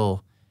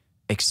still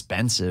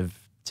expensive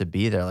to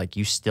be there. Like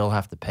you still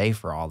have to pay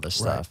for all this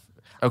stuff.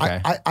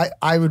 Okay.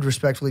 I would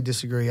respectfully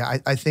disagree.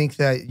 I think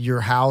that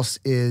your house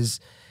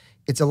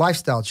it's a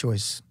lifestyle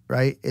choice,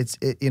 right?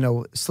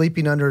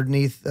 Sleeping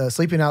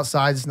sleeping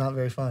outside is not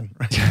very fun,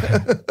 right?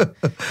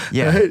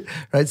 Yeah.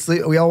 Right.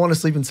 We all want to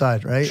sleep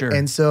inside, right? Sure.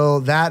 And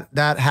so that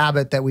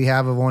habit that we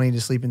have of wanting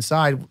to sleep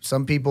inside,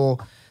 some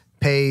people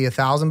pay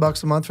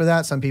 $1,000 a month for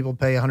that. Some people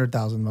pay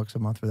 $100,000 a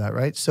month for that,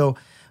 right? So,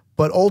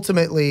 but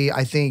ultimately,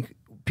 I think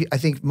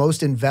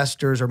most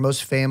investors or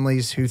most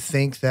families who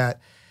think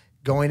that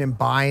going and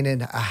buying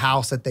in a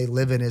house that they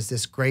live in is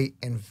this great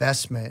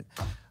investment.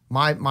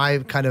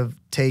 My kind of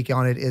take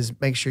on it is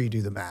make sure you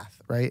do the math,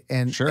 right?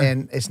 And sure.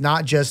 And it's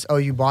not just, oh,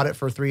 you bought it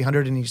for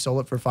 $300 and you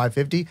sold it for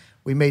 $550.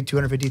 We made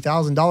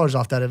 $250,000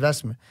 off that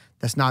investment.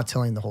 That's not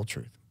telling the whole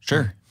truth.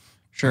 Sure.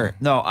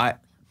 No,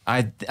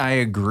 I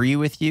agree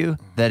with you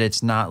that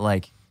it's not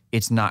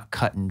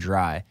cut and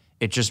dry.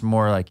 It's just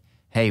more like,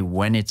 hey,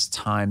 when it's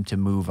time to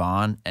move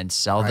on and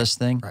sell this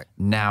thing,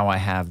 now I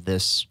have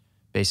this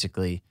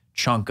basically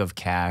chunk of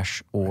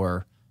cash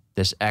or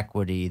this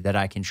equity that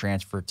I can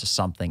transfer to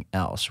something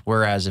else.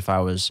 Whereas if I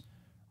was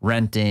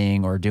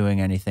renting or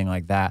doing anything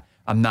like that,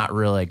 I'm not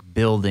really like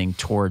building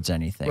towards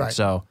anything. Right.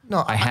 So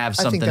no, I have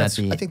something at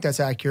the I think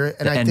that's accurate.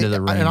 And end of the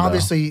rainbow. And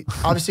obviously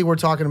we're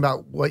talking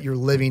about what you're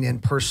living in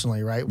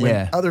personally, right?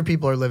 When other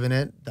people are living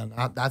it, then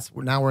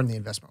now we're in the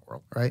investment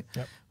world, right?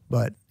 Yep.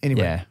 But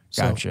anyway. Yeah,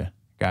 gotcha.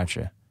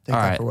 Take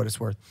All that right. for what it's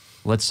worth.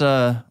 Let's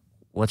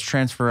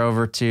transfer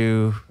over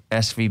to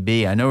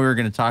SVB. I know we were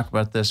going to talk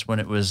about this when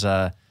it was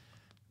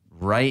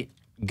right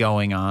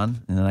going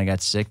on, and then I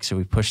got sick, so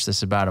we pushed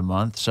this about a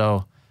month.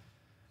 So,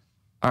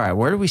 all right,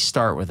 where do we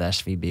start with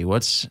SVB?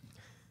 What's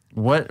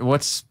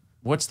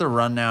the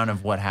rundown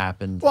of what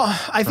happened? Well,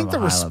 I think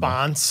the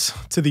response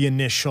to the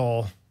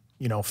initial,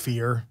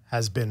 fear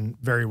has been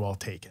very well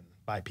taken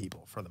by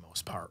people for the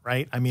most part,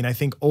 right? I mean, I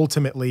think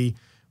ultimately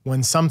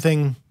when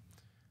something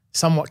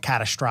somewhat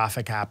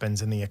catastrophic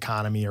happens in the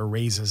economy or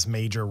raises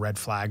major red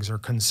flags or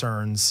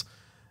concerns,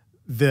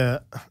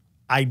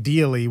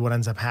 ideally what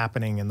ends up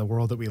happening in the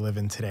world that we live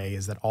in today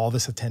is that all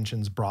this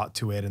attention's brought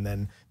to it, and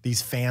then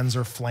these fans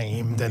are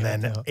flamed, and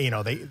then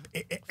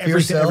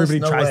everybody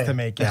tries to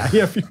make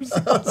fear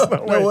sells,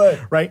 no way.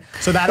 Right?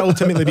 So that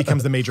ultimately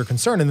becomes the major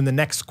concern, and then the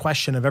next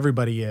question of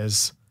everybody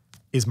is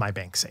my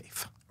bank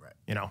safe?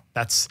 Right.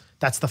 That's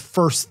the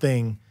first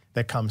thing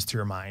that comes to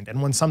your mind.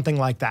 And when something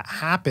like that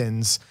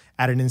happens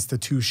at an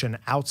institution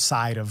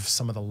outside of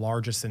some of the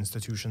largest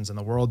institutions in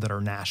the world that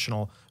are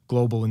national,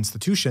 global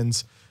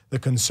institutions, the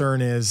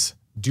concern is,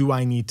 do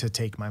I need to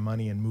take my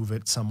money and move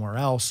it somewhere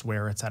else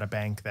where it's at a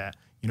bank that,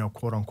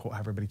 quote unquote,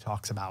 everybody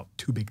talks about,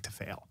 too big to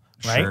fail,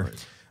 right? Sure.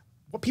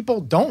 What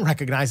people don't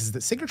recognize is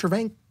that Signature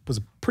Bank was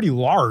a pretty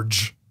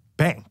large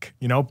bank,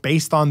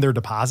 based on their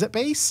deposit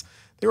base.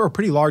 They were a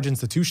pretty large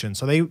institution.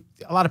 So a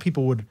lot of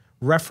people would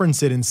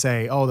reference it and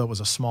say, oh, that was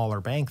a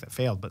smaller bank that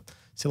failed. But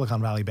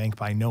Silicon Valley Bank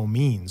by no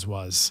means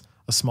was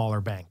a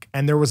smaller bank.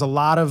 And there was a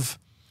lot of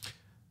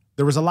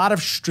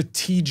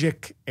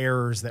strategic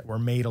errors that were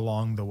made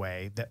along the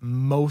way that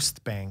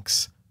most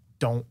banks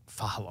don't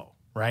follow,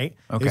 right?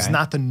 Okay. It's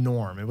not the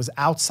norm. It was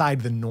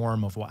outside the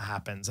norm of what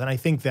happens. And I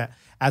think that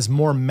as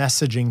more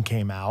messaging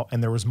came out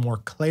and there was more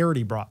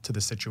clarity brought to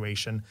the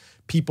situation,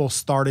 people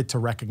started to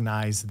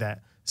recognize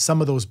that some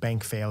of those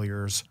bank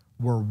failures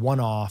were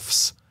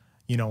one-offs,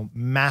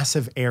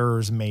 massive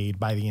errors made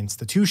by the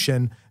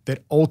institution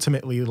that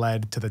ultimately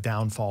led to the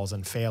downfalls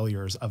and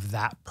failures of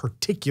that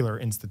particular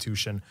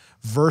institution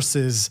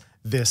versus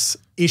this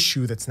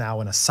issue that's now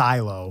in a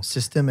silo.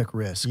 Systemic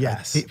risk.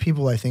 Yes.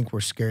 People, I think,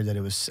 were scared that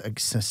it was a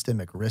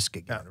systemic risk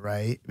again,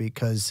 right?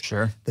 Because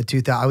sure.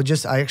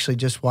 I actually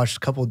just watched a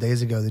couple of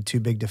days ago, The Too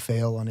Big to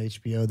Fail on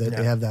HBO.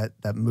 They have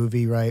that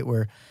movie, right,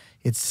 where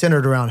it's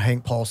centered around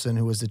Hank Paulson,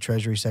 who was the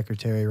Treasury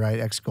Secretary, right,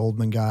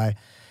 ex-Goldman guy.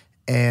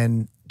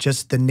 And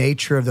just the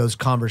nature of those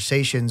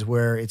conversations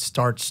where it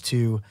starts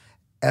to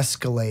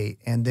escalate,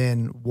 and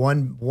then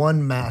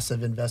one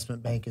massive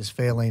investment bank is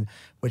failing,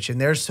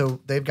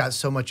 they've got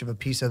so much of a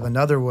piece of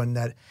another one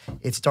that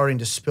it's starting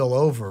to spill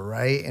over,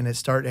 right? And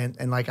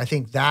I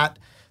think that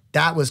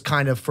was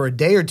kind of, for a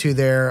day or two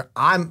there,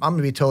 I'm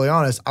gonna be totally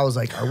honest, I was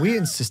like, are we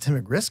in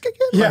systemic risk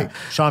again? Yeah,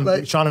 Shawn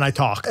and I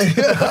talked.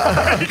 He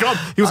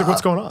was like,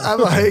 what's going on? I'm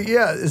like,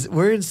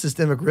 we're in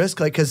systemic risk,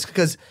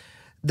 because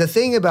the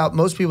thing about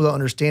most people don't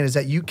understand is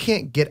that you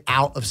can't get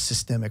out of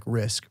systemic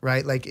risk,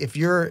 right? Like if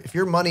your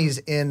money's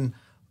in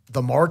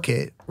the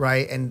market,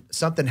 right, and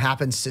something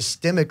happens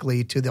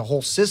systemically to the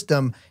whole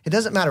system, it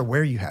doesn't matter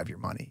where you have your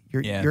money.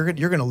 You're going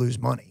to lose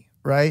money,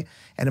 right?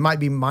 And it might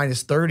be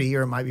minus 30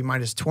 or it might be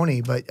minus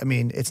 20, but I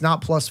mean, it's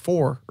not plus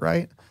 4,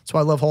 right? That's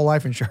why I love whole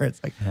life insurance.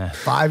 Like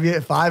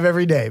 5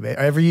 every day,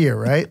 every year,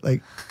 right?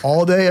 Like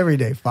all day, every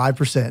day,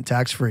 5%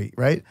 tax free,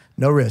 right?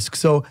 No risk.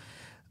 So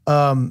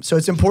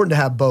it's important to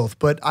have both.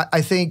 But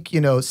I think,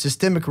 you know,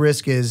 systemic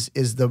risk is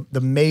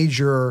the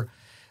major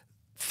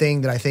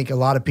thing that I think a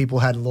lot of people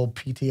had a little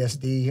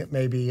PTSD,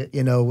 maybe,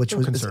 you know, which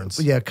was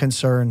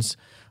concerns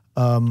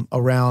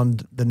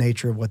around the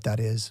nature of what that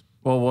is.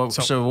 Well,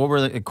 so what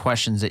were the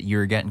questions that you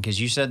were getting? Because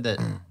you said that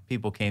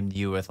people came to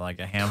you with like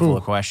a handful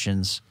of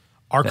questions.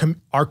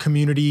 Our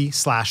community /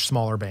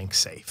 smaller bank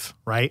safe,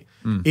 right?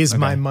 Is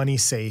my money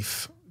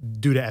safe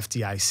due to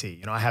FDIC?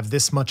 You know, I have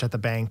this much at the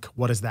bank.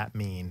 What does that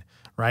mean,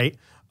 right?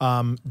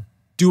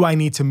 Do I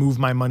need to move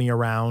my money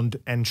around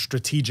and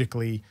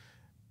strategically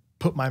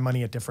put my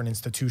money at different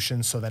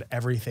institutions so that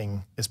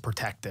everything is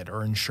protected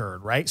or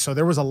insured, right? So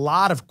there was a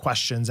lot of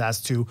questions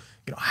as to, you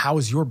know, how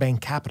is your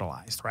bank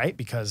capitalized, right?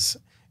 Because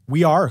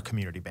we are a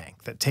community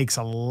bank that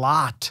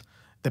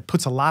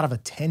puts a lot of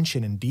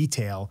attention and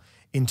detail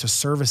into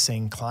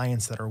servicing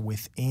clients that are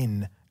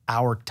within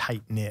our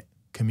tight-knit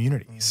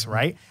communities,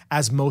 right?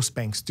 As most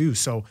banks do.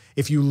 So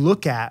if you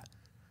look at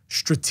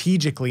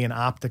strategically and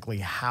optically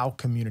how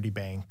community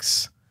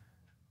banks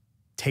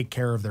take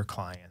care of their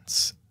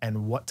clients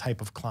and what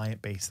type of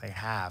client base they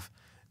have,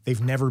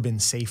 they've never been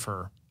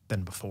safer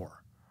than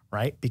before,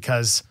 right?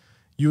 Because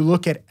you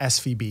look at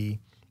SVB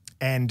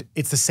and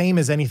it's the same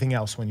as anything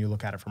else when you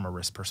look at it from a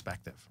risk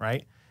perspective,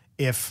 right?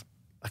 If,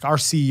 like, our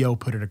CEO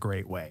put it a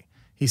great way.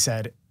 He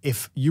said,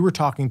 if you were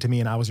talking to me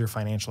and I was your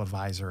financial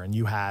advisor and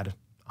you had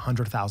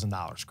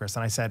 $100,000, Chris,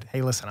 and I said,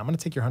 hey, listen, I'm going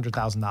to take your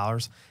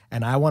 $100,000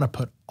 and I want to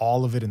put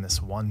all of it in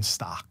this one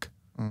stock.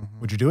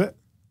 Would you do it?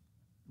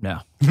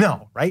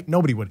 No, right?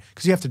 Nobody would,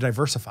 because you have to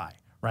diversify,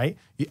 right?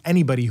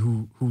 Anybody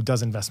who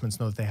does investments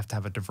knows they have to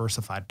have a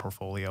diversified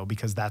portfolio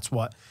because that's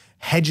what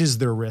hedges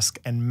their risk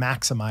and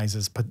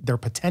maximizes their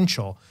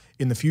potential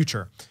in the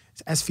future.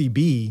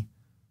 SVB,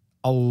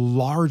 a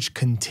large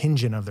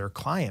contingent of their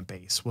client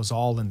base was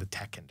all in the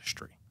tech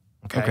industry.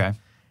 Okay.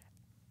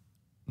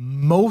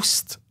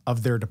 Most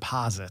of their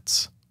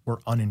deposits were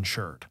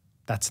uninsured.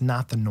 That's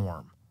not the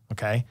norm.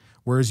 Okay.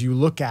 Whereas you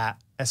look at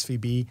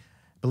SVB, I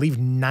believe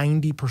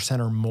 90%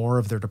 or more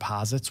of their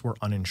deposits were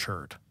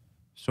uninsured.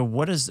 So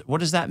what does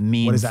that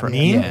mean? What does that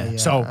mean? Yeah,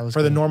 so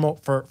for the normal,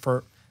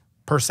 for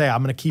per se,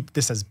 I'm going to keep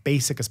this as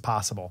basic as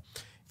possible.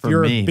 If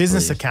you're a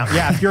business account,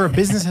 if you're a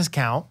business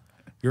account,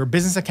 you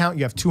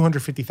have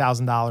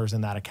 $250,000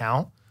 in that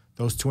account.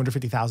 Those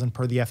 $250,000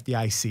 per the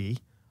FDIC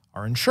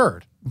are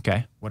insured.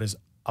 Okay. What is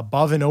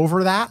above and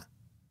over that,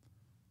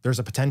 there's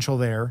a potential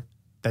there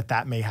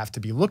that may have to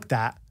be looked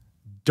at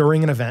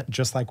during an event,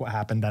 just like what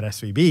happened at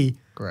SVB,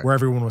 where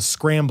everyone was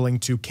scrambling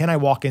to, can I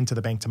walk into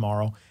the bank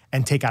tomorrow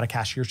and take out a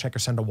cashier's check or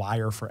send a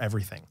wire for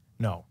everything?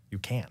 No, you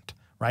can't,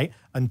 right?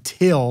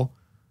 Until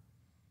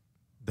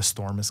the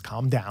storm has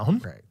calmed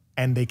down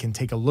and they can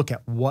take a look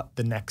at what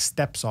the next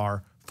steps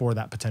are for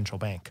that potential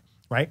bank,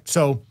 right?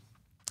 So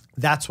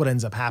that's what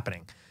ends up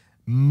happening.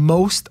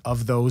 Most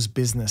of those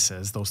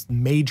businesses, those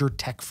major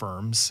tech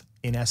firms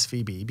in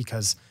SVB,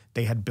 because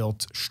they had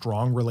built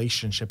strong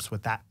relationships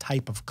with that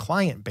type of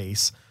client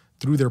base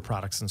through their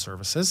products and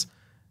services,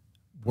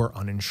 were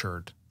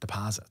uninsured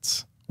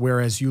deposits.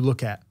 Whereas you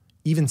look at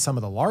even some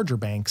of the larger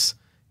banks,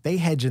 they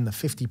hedge in the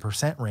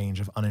 50%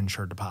 range of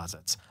uninsured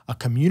deposits. A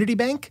community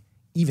bank,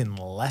 even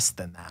less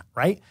than that,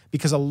 right?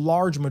 Because a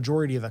large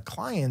majority of the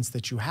clients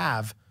that you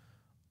have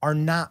are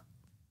not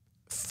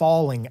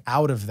falling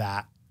out of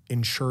that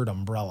insured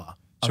umbrella.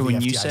 So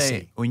when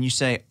you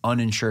say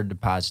uninsured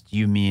deposit,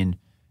 you mean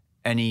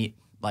any,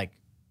 like,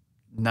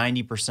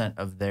 90%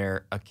 of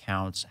their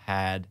accounts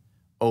had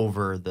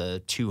over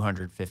the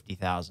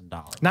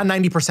 $250,000. Not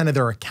 90% of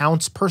their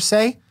accounts per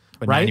se,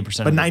 but right? 90%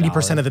 but of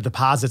 90% of the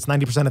deposits,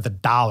 90% of the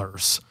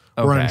dollars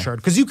were uninsured.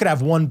 Because you could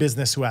have one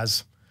business who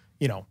has,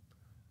 you know,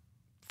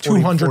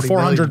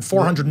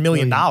 $400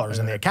 million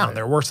in the account.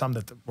 There were some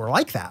that were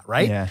like that,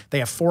 right? Yeah. They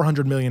have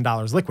 $400 million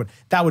liquid.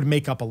 That would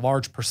make up a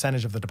large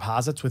percentage of the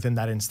deposits within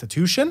that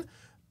institution,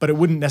 but it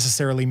wouldn't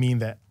necessarily mean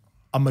that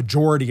a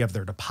majority of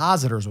their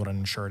depositors would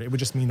uninsured. It would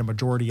just mean a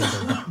majority of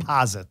their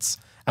deposits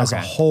as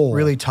a whole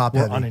really top were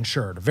heavy.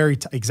 Uninsured. Very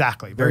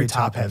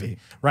top heavy,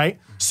 right?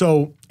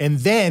 So, and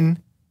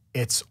then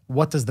it's,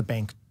 what does the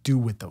bank do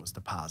with those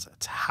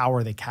deposits? How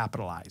are they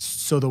capitalized?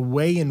 So the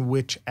way in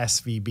which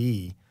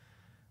SVB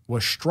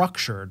was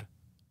structured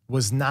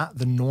was not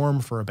the norm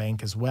for a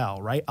bank as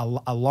well, right?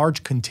 A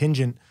large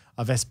contingent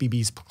of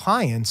SVB's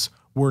clients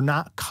were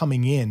not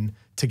coming in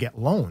to get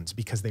loans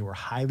because they were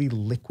highly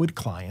liquid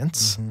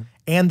clients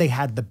and they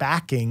had the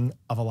backing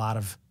of a lot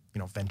of, you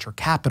know, venture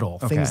capital,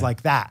 things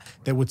like that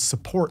would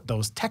support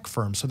those tech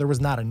firms. So there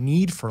was not a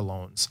need for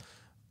loans.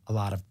 A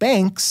lot of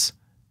banks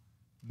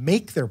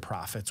make their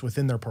profits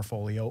within their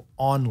portfolio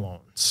on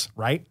loans,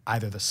 right?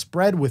 Either the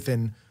spread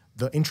within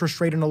the interest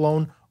rate in a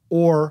loan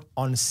or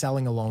on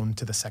selling a loan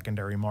to the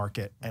secondary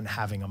market and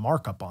having a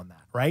markup on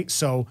that, right?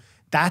 So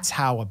that's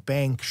how a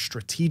bank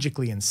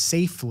strategically and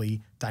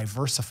safely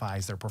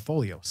diversifies their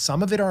portfolio.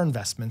 Some of it are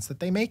investments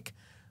that they make,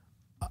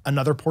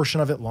 another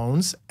portion of it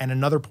loans, and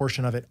another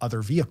portion of it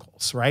other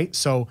vehicles, right?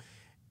 So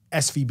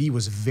SVB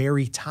was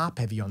very top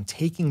heavy on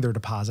taking their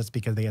deposits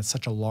because they had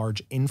such a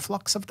large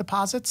influx of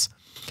deposits.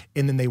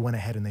 And then they went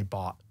ahead and they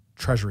bought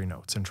treasury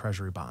notes and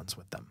treasury bonds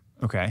with them.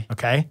 Okay.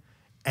 Okay.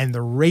 And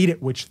the rate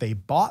at which they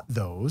bought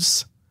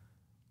those,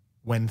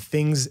 when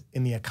things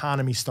in the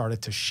economy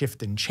started to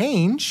shift and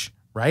change,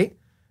 right?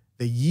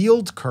 The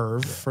yield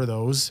curve for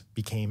those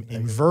became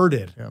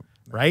inverted,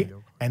 right?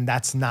 And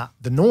that's not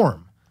the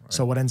norm. Right.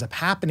 So what ends up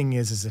happening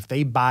is if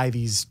they buy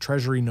these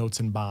treasury notes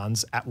and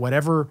bonds at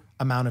whatever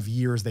amount of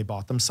years they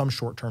bought them, some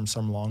short-term,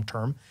 some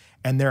long-term,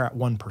 and they're at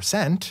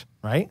 1%,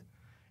 right?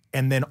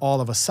 And then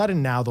all of a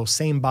sudden now those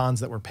same bonds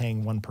that were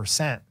paying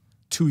 1%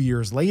 2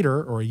 years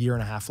later or a year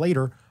and a half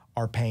later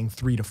are paying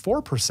 3 to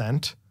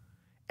 4%,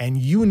 and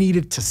you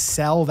needed to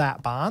sell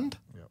that bond.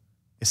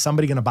 Is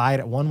somebody going to buy it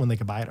at 1 when they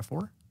could buy it at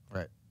 4?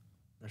 Right.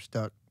 They're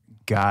stuck.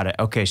 Got it.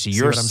 Okay, so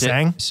you're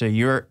saying? So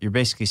you're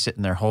basically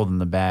sitting there holding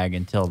the bag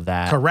until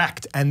that.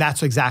 Correct, and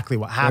that's exactly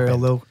what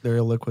happened. They're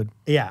illiquid.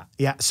 Yeah,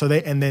 yeah. So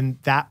then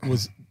that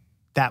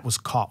was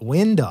caught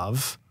wind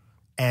of,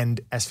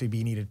 and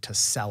SVB needed to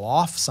sell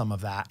off some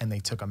of that, and they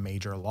took a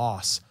major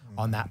loss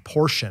on that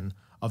portion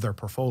of their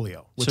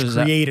portfolio, which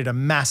created a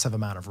massive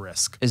amount of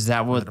risk. Is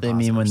that what they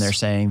mean when they're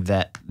saying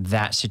that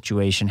that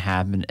situation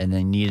happened and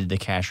they needed the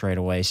cash right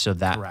away? So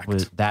that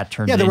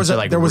turned into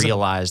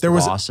realized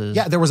losses?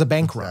 There was a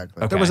bank run.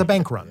 Okay. There was a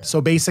bank run. Yeah, so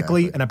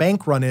basically, and a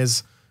bank run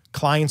is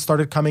clients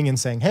started coming and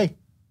saying, hey,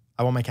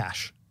 I want my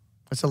cash.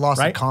 It's a loss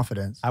of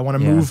confidence. I want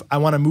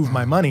to move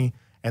my money.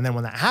 And then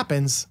when that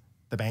happens,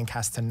 the bank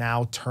has to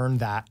now turn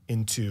that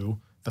into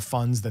the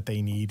funds that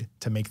they need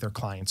to make their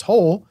clients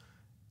whole.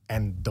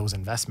 And those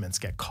investments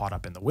get caught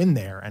up in the wind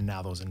there, and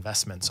now those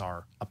investments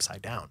are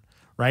upside down,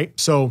 right?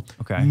 So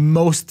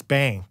most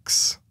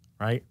banks,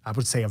 right, I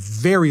would say a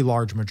very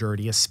large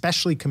majority,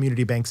 especially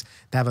community banks,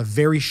 that have a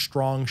very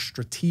strong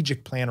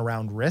strategic plan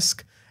around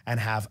risk and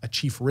have a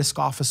chief risk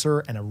officer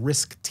and a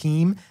risk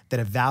team that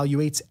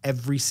evaluates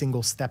every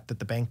single step that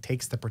the bank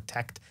takes to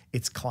protect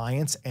its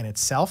clients and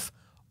itself,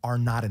 are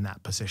not in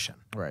that position,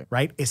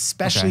 right?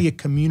 Especially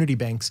community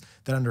banks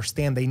that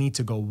understand they need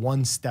to go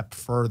one step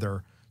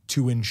further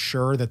to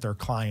ensure that their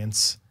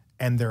clients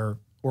and their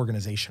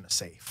organization is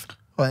safe.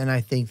 Well, and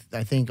I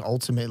think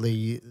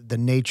ultimately the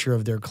nature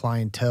of their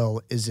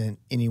clientele isn't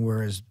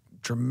anywhere as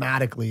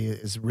dramatically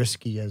as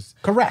risky as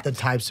the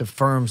types of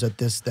firms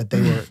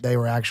that they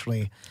were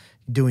actually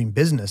doing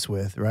business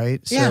with,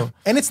 right? Yeah, so,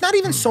 and it's not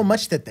even so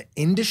much that the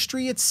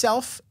industry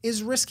itself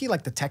is risky,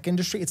 like the tech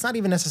industry. It's not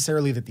even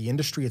necessarily that the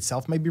industry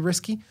itself may be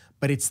risky,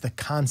 but it's the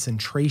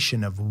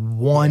concentration of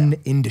one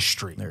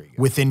industry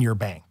within your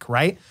bank,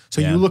 right?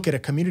 So you look at a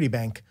community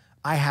bank,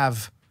 I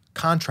have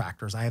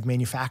contractors, I have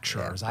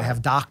manufacturers, I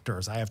have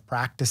doctors, I have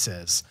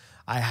practices,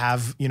 I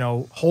have,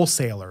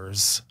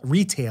 wholesalers,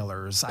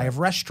 retailers, I have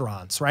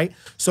restaurants, right?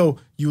 So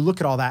you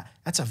look at all that,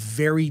 that's a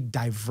very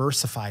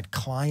diversified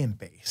client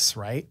base,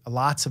 right?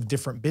 Lots of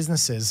different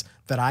businesses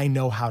that I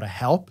know how to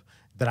help,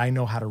 that I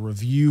know how to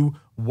review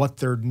what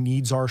their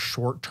needs are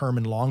short-term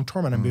and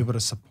long-term, and I'm able to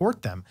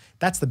support them.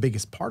 That's the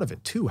biggest part of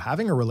it too.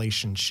 Having a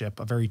relationship,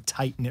 a very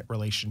tight-knit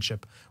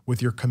relationship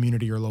with your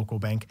community or local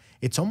bank,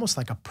 it's almost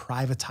like a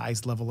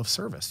privatized level of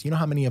service. You know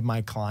how many of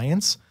my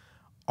clients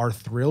are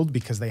thrilled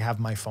because they have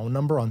my phone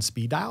number on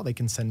speed dial? They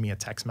can send me a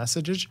text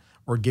message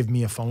or give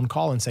me a phone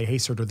call and say, hey,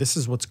 Sergio, this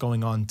is what's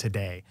going on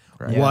today.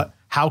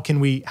 How can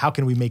we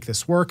make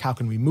this work? How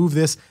can we move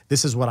this?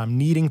 This is what I'm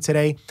needing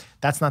today.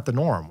 That's not the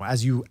norm.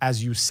 As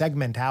you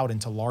segment out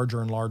into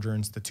larger and larger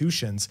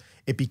institutions,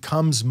 it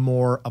becomes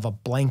more of a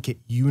blanket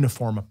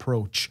uniform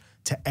approach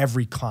to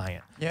every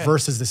client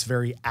versus this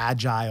very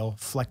agile,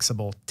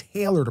 flexible,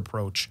 tailored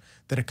approach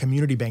that a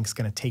community bank's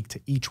going to take to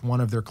each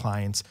one of their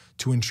clients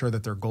to ensure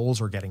that their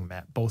goals are getting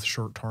met, both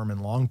short-term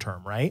and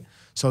long-term, right?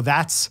 So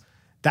that's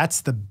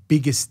the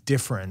biggest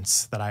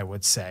difference that I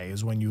would say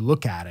is when you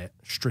look at it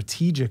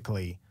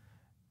strategically,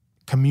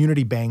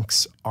 community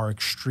banks are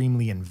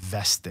extremely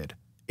invested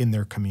in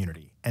their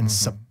community and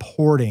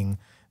supporting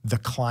the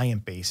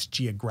client base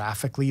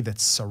geographically that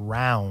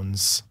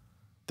surrounds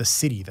the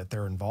city that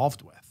they're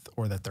involved with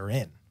or that they're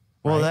in.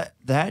 Well,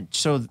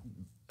 so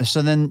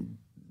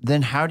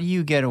then how do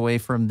you get away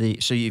from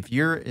so if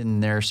you're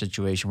in their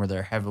situation where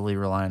they're heavily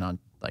relying on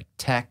like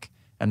tech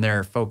and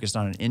they're focused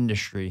on an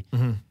industry,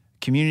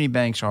 community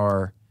banks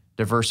are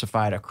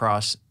diversified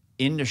across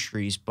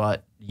industries,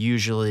 but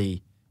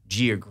usually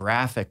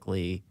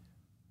geographically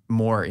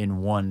more in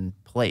one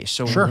place.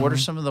 So what are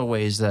some of the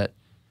ways that,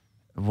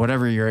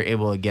 whatever you're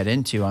able to get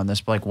into on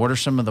this, but like what are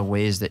some of the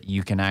ways that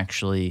you can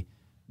actually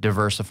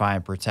diversify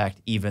and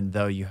protect even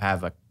though you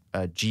have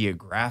a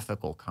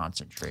geographical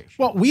concentration?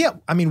 Well, we have,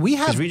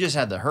 because we just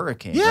had the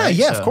hurricane. Yeah, right?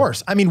 Of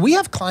course. We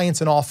have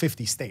clients in all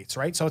 50 states,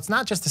 right? So it's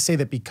not just to say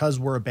that because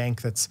we're a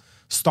bank that's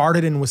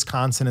started in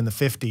Wisconsin in the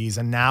 50s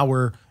and now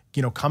we're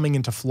coming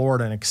into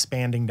Florida and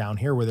expanding down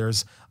here where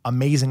there's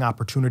amazing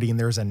opportunity and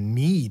there's a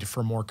need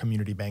for more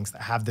community banks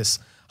that have this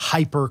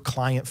hyper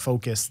client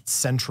focused,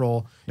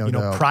 central,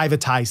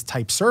 privatized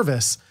type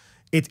service.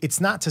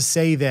 It's not to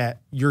say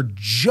that you're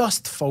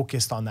just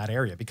focused on that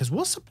area, because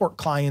we'll support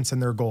clients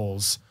and their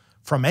goals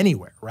from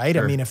anywhere, right?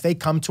 Sure. I mean, if they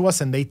come to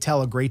us and they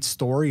tell a great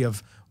story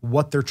of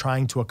what they're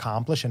trying to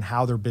accomplish and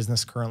how their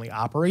business currently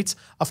operates,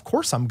 of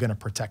course I'm going to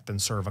protect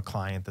and serve a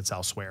client that's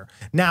elsewhere.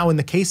 Now, in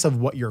the case of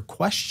what your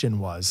question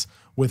was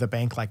with a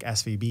bank like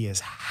SVB, is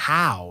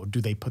how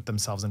do they put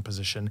themselves in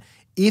position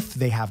if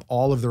they have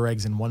all of their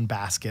eggs in one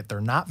basket,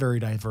 they're not very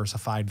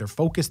diversified, they're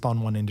focused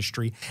on one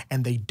industry,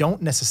 and they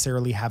don't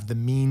necessarily have the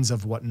means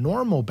of what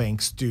normal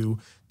banks do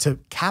to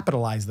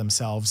capitalize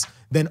themselves,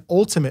 then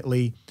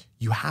ultimately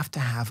you have to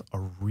have a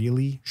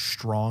really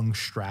strong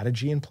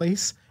strategy in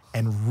place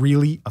and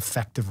really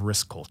effective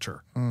risk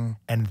culture.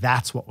 And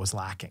that's what was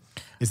lacking,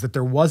 is that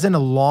there wasn't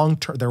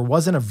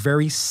a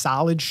very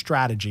solid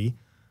strategy,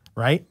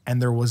 right? And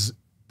there was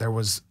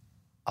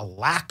a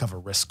lack of a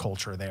risk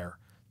culture there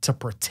to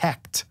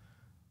protect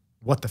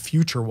what the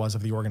future was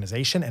of the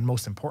organization, and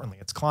most importantly,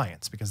 its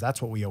clients, because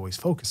that's what we always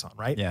focus on,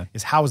 right? Yeah.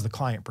 Is how is the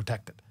client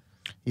protected?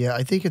 Yeah,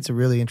 I think it's a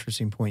really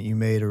interesting point you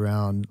made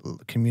around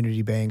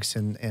community banks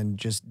and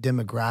just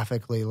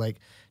demographically, like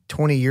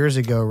 20 years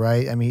ago,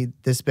 right? I mean,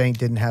 this bank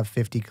didn't have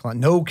 50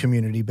 clients. No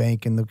community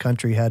bank in the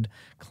country had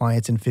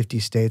clients in 50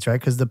 states, right?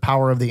 Because the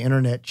power of the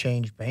internet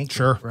changed banking,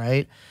 sure,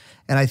 right?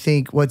 And I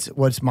think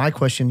what's my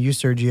question to you,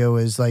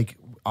 Sergio, is like,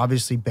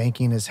 obviously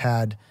banking has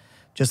had,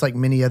 just like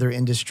many other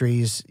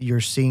industries,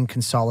 you're seeing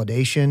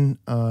consolidation.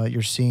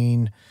 You're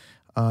seeing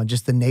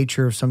just the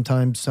nature of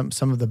sometimes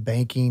some of the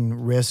banking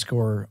risk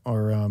or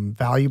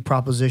value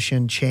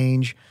proposition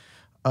change.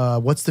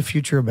 What's the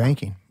future of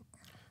banking?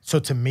 So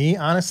to me,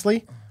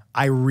 honestly,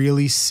 I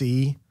really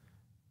see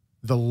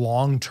the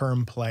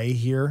long-term play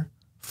here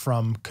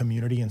from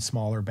community and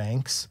smaller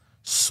banks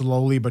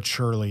slowly but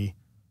surely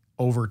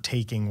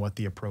overtaking what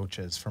the approach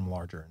is from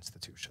larger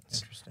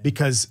institutions.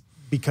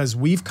 Because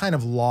we've kind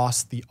of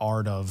lost the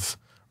art of,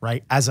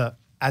 right, as a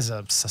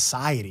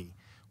society,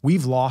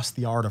 we've lost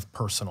the art of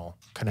personal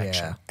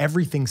connection. Yeah.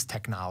 Everything's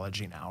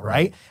technology now,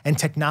 right? And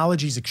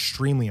technology is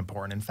extremely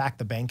important. In fact,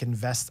 the bank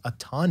invests a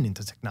ton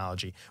into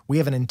technology. We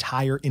have an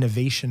entire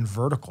innovation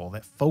vertical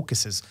that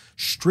focuses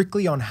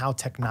strictly on how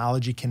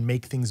technology can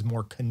make things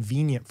more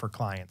convenient for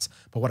clients.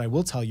 But what I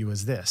will tell you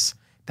is this,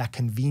 that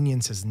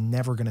convenience is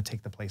never going to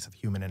take the place of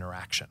human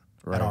interaction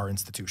at our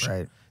institution.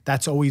 Right.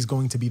 That's always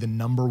going to be the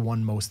number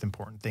one most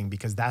important thing,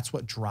 because that's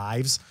what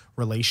drives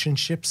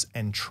relationships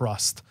and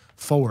trust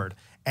forward.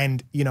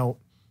 And,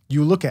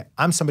 you look at,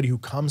 I'm somebody who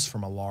comes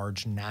from a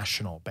large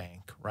national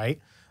bank, right?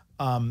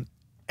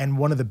 And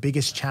one of the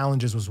biggest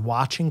challenges was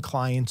watching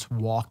clients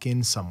walk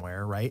in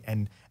somewhere, right?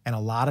 And a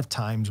lot of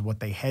times what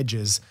they hedge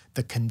is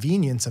the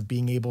convenience of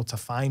being able to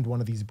find one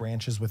of these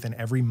branches within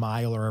every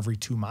mile or every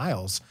 2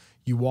 miles.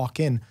 You walk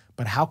in,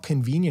 but how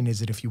convenient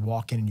is it if you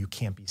walk in and you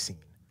can't be seen?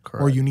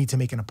 Correct. Or you need to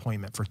make an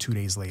appointment for 2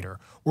 days later?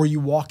 Or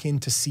you walk in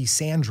to see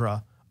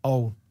Sandra,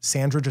 oh,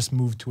 Sandra just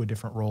moved to a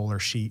different role, or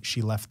she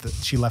left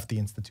the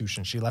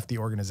institution, she left the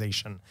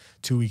organization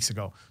 2 weeks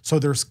ago. So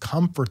there's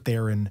comfort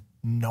there in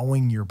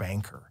knowing your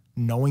banker,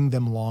 knowing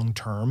them long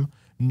term,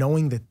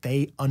 knowing that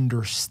they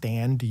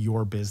understand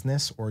your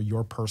business or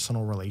your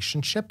personal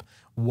relationship,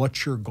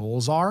 what your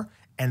goals are,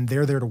 and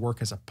they're there to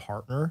work as a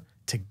partner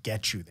to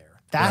get you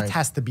there. That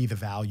has to be the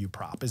value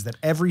prop, is that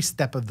every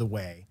step of the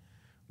way,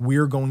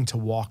 we're going to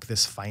walk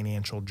this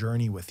financial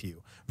journey with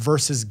you,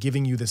 versus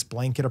giving you this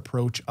blanket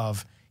approach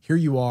of, here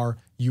you are,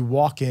 you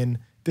walk in,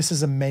 this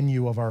is a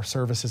menu of our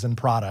services and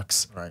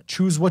products. Right.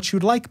 Choose what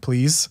you'd like,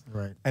 please.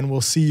 Right. And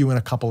we'll see you in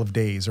a couple of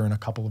days or in a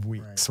couple of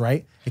weeks,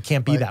 right? It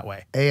can't be that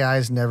way. AI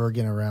is never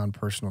getting around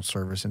personal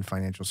service and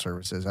financial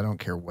services. I don't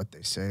care what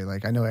they say.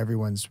 Like, I know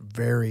everyone's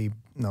very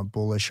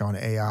bullish on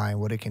AI and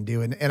what it can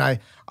do. And I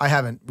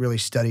haven't really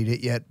studied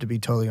it yet, to be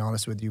totally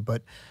honest with you,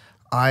 but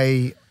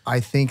I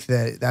think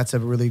that's a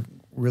really,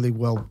 really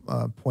well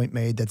point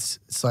made. It's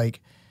like,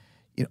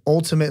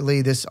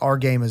 ultimately our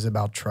game is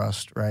about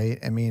trust, right?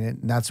 I mean, and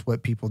that's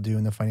what people do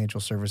in the financial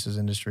services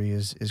industry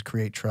is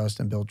create trust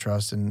and build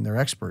trust, and they're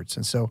experts.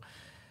 And so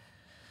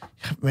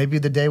maybe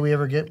the day we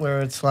ever get where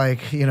it's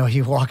like,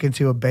 you walk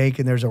into a bank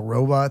and there's a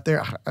robot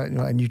there,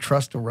 and you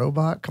trust a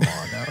robot. Come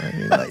on now.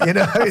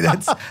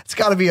 It's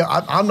got to be.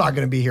 I'm not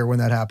going to be here when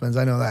that happens.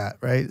 I know that,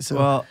 right? So,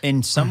 well,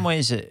 in some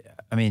ways,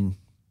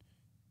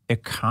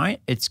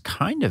 it's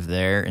kind of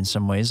there in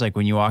some ways. Like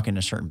when you walk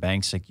into certain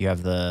banks, like you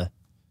have the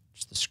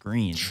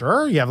screen.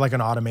 Sure, you have like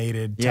an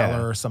automated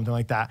teller or something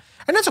like that,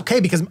 and that's okay,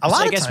 because a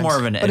lot of times, more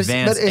of an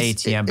advanced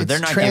ATM, but they're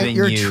not giving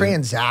you. You're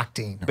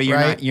transacting, but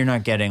you're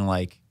not getting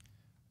like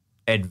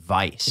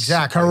advice.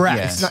 Exactly,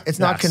 correct. Yeah. It's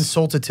not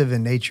consultative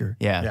in nature.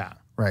 Yeah,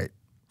 right.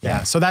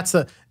 Yeah. So that's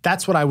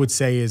what I would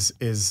say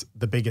is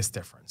the biggest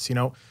difference.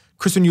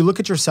 Chris, when you look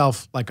at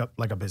yourself like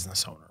a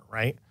business owner,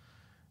 right?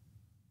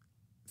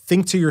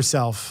 Think to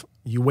yourself,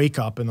 you wake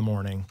up in the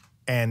morning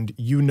and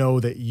you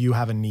know that you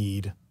have a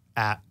need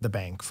at the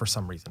bank for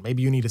some reason.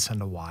 Maybe you need to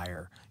send a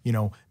wire. You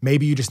know,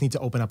 maybe you just need to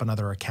open up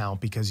another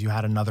account because you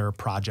had another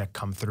project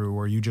come through,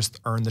 or you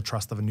just earned the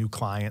trust of a new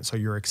client, so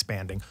you're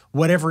expanding.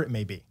 Whatever it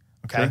may be,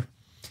 okay? Sure.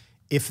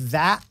 If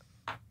that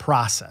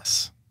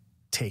process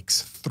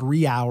takes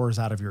 3 hours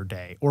out of your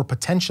day, or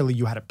potentially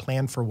you had it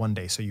planned for one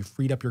day, so you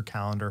freed up your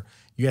calendar,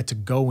 you had to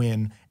go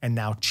in and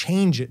now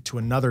change it to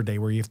another day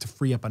where you have to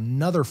free up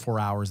another 4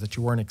 hours that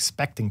you weren't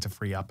expecting to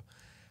free up,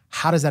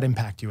 how does that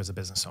impact you as a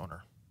business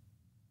owner?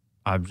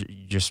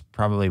 You just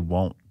probably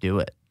won't do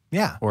it.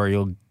 Yeah. Or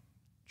you'll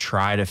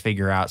try to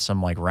figure out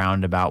some like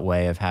roundabout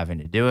way of having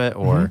to do it.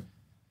 Or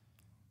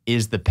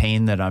is the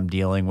pain that I'm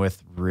dealing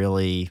with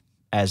really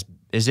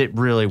is it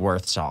really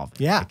worth solving?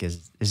 Yeah. Like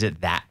is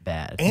it that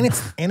bad? And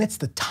it's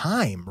the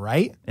time,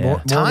 right? Yeah.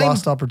 More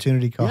lost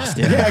opportunity cost.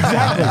 Yeah,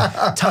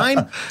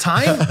 exactly.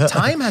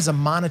 Time has a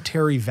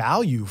monetary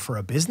value for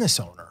a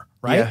business owner,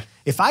 right?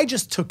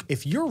 Yeah.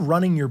 If you're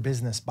running your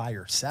business by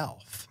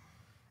yourself,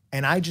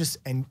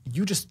 and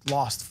you just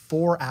lost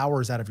 4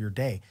 hours out of your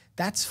day,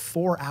 that's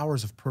 4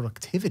 hours of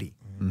productivity.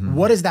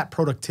 What does that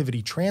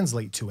productivity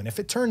translate to? And if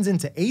it turns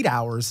into 8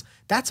 hours,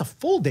 that's a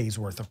full day's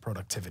worth of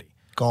productivity.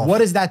 Golf. What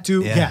does that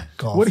do? Yeah.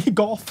 Golf. What do you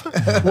golf?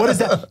 What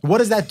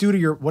does that do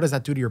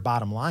to your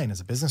bottom line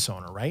as a business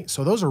owner, right?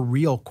 So those are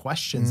real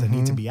questions that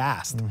need to be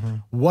asked.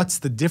 What's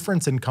the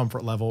difference in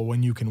comfort level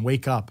when you can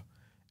wake up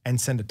and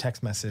send a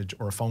text message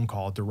or a phone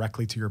call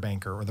directly to your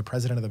banker or the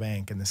president of the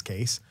bank in this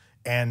case,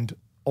 and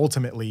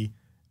ultimately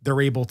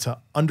they're able to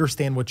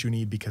understand what you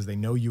need because they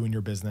know you and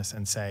your business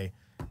and say,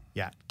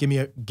 yeah, give me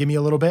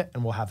a little bit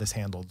and we'll have this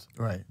handled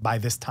by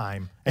this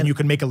time. And you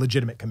can make a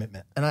legitimate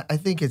commitment. And I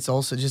think it's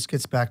also just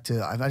gets back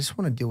to, I just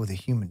want to deal with a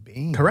human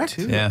being. Correct.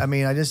 Too. Yeah. I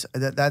mean,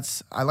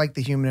 I like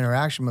the human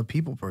interaction. I'm a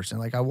people person.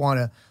 Like I want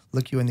to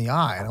look you in the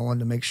eye and I want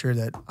to make sure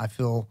that I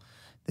feel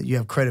that you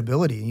have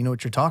credibility and you know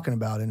what you're talking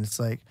about. And it's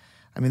like,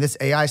 I mean, this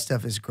AI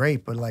stuff is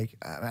great, but like,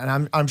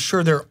 and I'm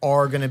sure there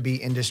are going to be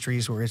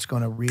industries where it's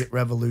going to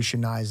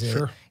revolutionize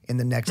it in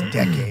the next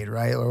decade,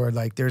 right? Or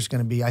like, there's going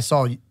to be. I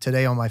saw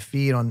today on my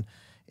feed on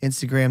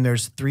Instagram,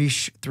 there's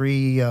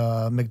three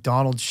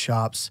McDonald's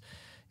shops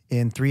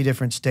in 3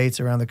 different states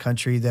around the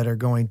country that are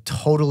going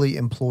totally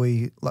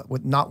employee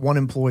with not one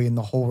employee in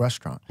the whole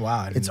restaurant.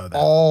 Wow, I didn't know that. It's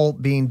all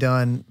being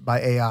done by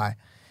AI,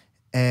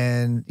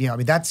 and I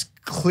mean, that's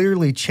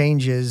clearly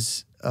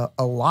changes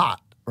a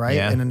lot. Right.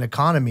 Yeah. In an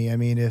economy. I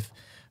mean, if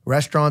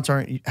restaurants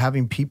aren't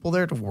having people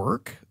there to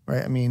work,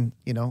 right? I mean,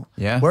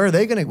 what are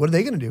they going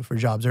to do for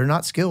jobs? They're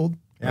not skilled.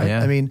 Right?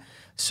 Yeah. I mean,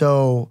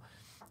 so,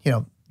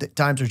 the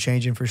times are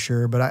changing for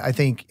sure. But I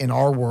think in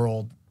our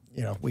world,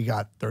 we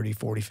got 30,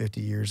 40,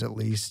 50 years at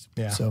least.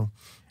 Yeah. So,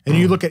 and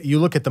you look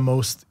at the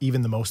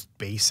most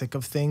basic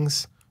of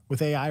things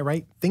with AI,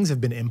 right? Things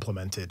have been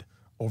implemented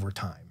over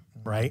time,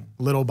 right?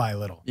 Little by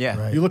little. Yeah.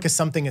 Right. You look at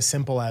something as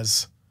simple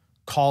as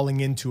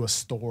calling into a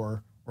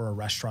store or a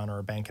restaurant or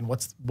a bank, and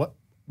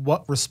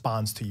what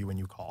responds to you when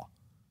you call?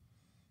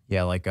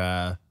 Yeah, like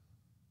an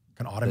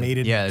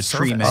automated service,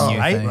 tree menu,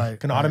 right? Thing.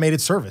 Right? An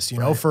automated service,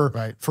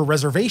 for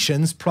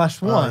reservations,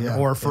 press 1,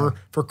 or for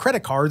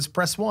credit cards,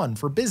 press 1,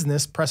 for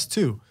business, press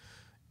 2.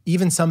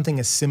 Even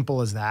something as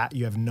simple as that,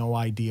 you have no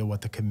idea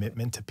what the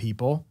commitment to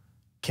people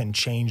can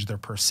change their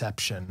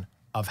perception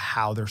of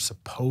how they're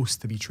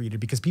supposed to be treated,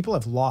 because people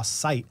have lost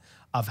sight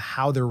of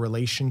how their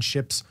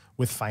relationships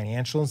with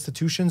financial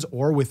institutions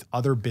or with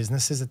other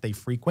businesses that they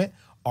frequent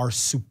are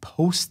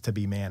supposed to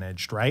be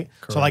managed, right?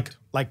 Correct.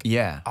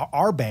 So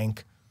our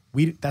bank,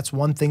 that's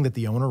one thing that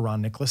the owner,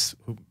 Ron Nicholas,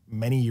 who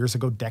many years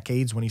ago,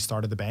 decades when he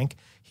started the bank,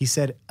 he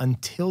said,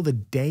 until the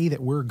day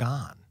that we're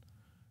gone,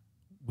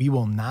 we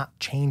will not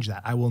change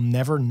that. I will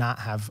never not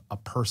have a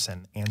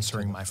person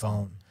answering my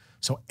phone.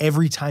 So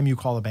every time you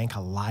call a bank,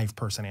 a live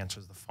person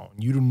answers the phone.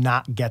 You do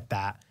not get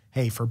that.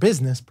 Hey, for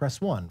business,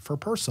 press 1. For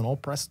personal,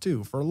 press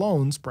 2. For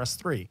loans, press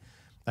 3.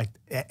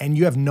 And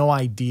you have no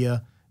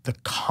idea the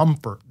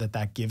comfort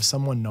that gives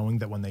someone knowing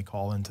that when they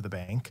call into the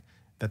bank,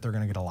 that they're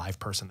going to get a live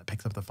person that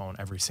picks up the phone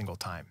every single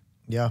time.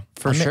 Yeah,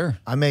 for sure.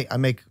 I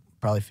make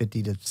probably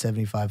 50 to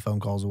 75 phone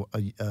calls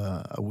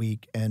a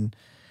week, and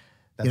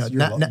you're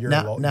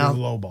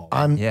low ball.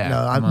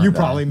 You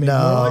probably make more.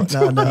 No.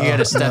 You got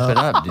to step it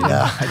up, dude.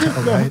 Yeah, I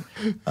know,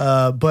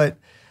 right? But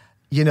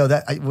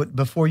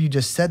before you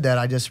just said that,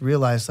 I just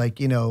realized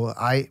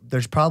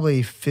there's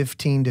probably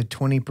 15 to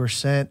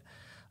 20%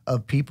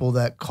 of people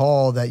that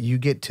call that you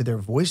get to their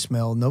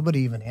voicemail. Nobody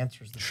even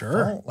answers the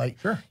phone.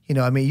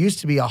 It used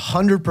to be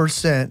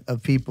 100%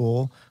 of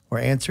people were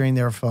answering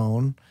their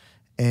phone,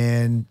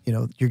 and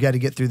you got to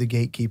get through the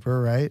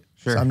gatekeeper, right?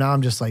 Sure. So now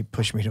I'm just like,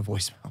 push me to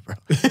voicemail, bro.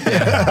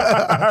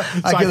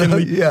 I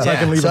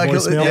can leave a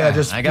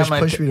voicemail. I got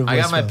my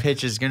voicemail.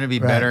 pitch is going to be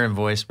better in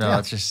voicemail. Yeah.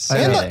 It's just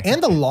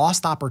and the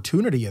lost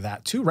opportunity of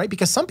that too, right?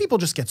 Because some people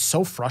just get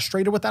so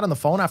frustrated with that on the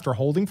phone after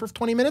holding for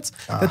 20 minutes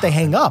that they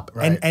hang up,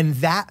 and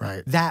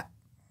that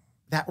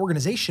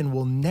organization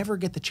will never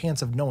get the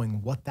chance of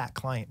knowing what that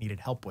client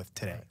needed help with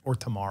today or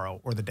tomorrow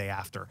or the day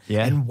after,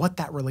 and what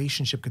that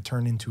relationship could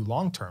turn into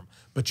long term.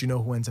 But you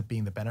know who ends up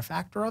being the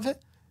benefactor of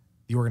it?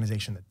 the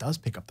organization that does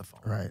pick up the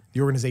phone, right?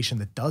 The organization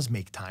that does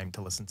make time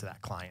to listen to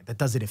that client, that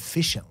does it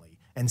efficiently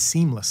and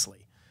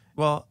seamlessly.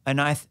 Well, and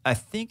I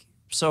think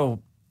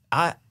so.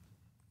 I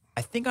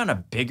think on a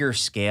bigger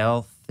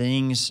scale,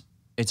 things,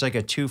 it's like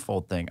a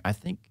twofold thing. I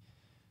think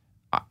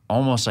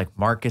almost like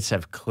markets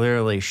have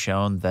clearly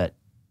shown that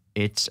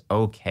it's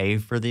okay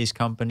for these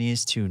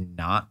companies to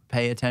not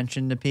pay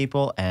attention to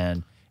people,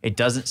 and it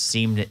doesn't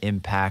seem to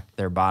impact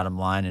their bottom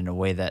line in a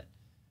way that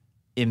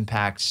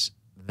impacts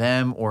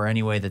them or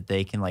any way that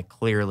they can like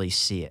clearly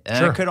see it. And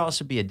Sure. there could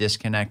also be a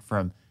disconnect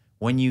from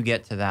when you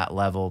get to that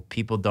level,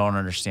 people don't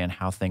understand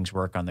how things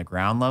work on the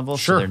ground level.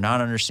 Sure. So they're not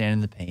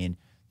understanding the pain.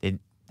 They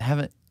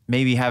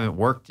maybe haven't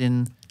worked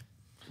in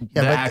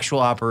the actual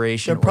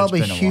operation. They're probably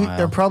or it's been a while.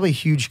 They're probably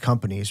huge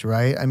companies,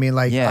 right? I mean,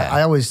 like Yeah.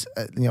 I always,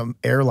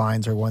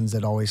 airlines are ones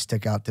that always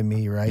stick out to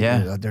me, right?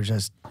 Yeah. They're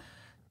just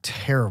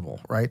terrible,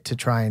 right, to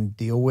try and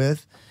deal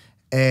with.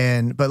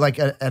 But like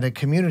at a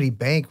community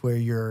bank where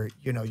you're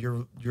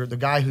the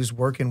guy who's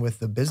working with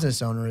the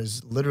business owner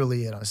is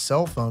literally on a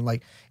cell phone.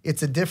 Like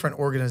it's a different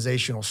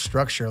organizational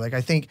structure. Like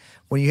I think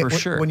when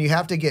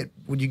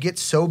you get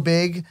so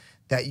big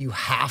that you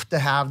have to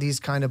have these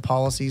kind of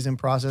policies and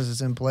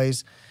processes in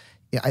place,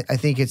 yeah, I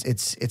think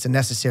it's a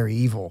necessary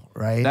evil,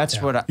 right?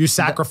 That's what you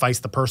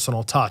sacrifice the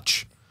personal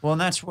touch. Well, and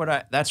that's what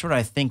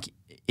I think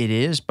it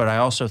is, but I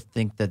also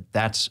think that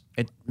that's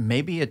it.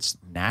 Maybe it's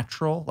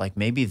natural. Like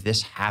maybe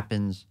this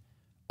happens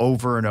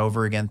over and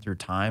over again through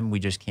time. We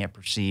just can't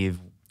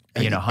perceive,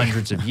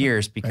 hundreds of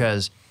years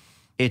because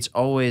it's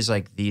always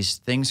like these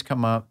things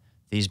come up.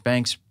 These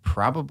banks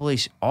probably,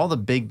 all the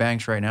big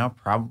banks right now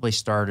probably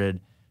started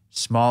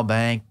small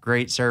bank,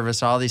 great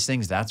service, all these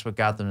things. That's what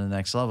got them to the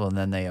next level. And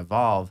then they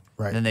evolve,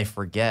 and then they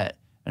forget.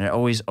 And it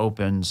always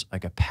opens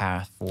like a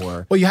path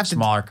for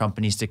smaller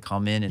companies to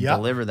come in and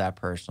deliver that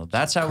personal.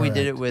 That's how we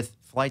did it with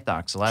Flight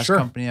Docs. The last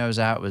company I was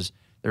at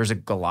there was a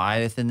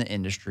Goliath in the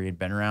industry. Had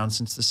been around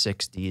since the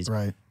 60s.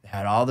 Right.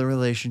 Had all the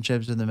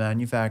relationships with the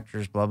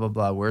manufacturers, blah, blah,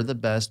 blah. We're the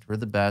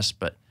best,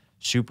 but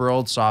super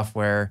old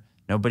software.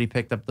 Nobody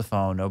picked up the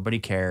phone. Nobody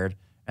cared.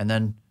 And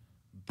then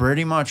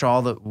pretty much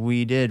all that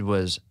we did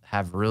was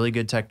have really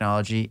good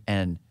technology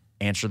and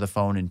answer the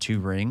phone in 2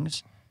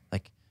 rings.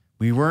 Like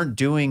we weren't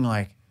doing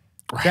like,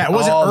 yeah, it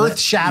wasn't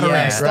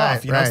earth-shattering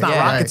stuff. It's not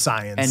rocket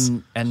science.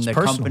 And the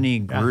company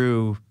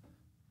grew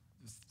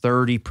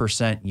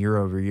 30% year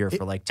over year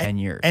for like 10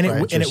 years. And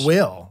it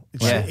will.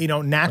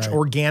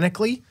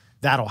 Organically,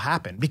 that'll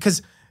happen.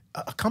 Because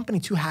a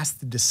company, too, has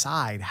to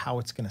decide how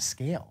it's going to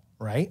scale,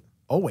 right?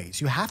 Always.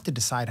 You have to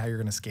decide how you're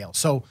going to scale.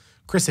 So,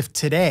 Chris, if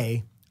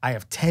today I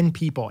have 10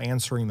 people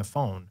answering the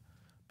phone,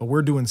 but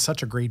we're doing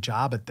such a great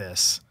job at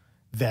this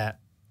that,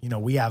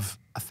 we have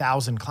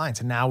 1,000 clients,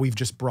 and now we've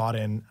just brought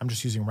in, I'm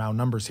just using round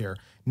numbers here.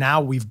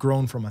 Now we've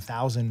grown from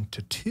 1,000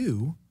 to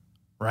 2,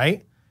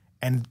 right?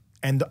 And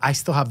I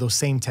still have those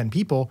same 10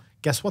 people.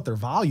 Guess what? Their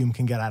volume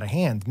can get out of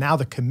hand. Now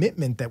the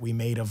commitment that we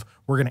made of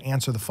we're going to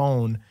answer the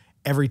phone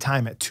every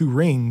time at 2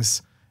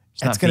 rings,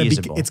 it's going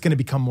to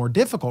become more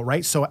difficult,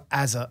 right? So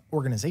as an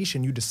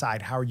organization, you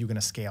decide how are you going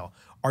to scale?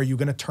 Are you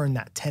going to turn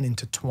that 10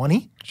 into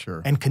 20?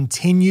 Sure. And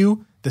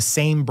continue the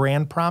same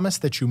brand promise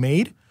that you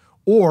made?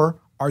 Or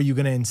are you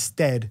going to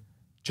instead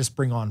just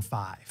bring on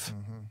 5?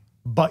 Mm-hmm.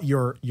 But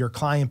your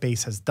client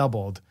base has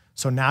doubled.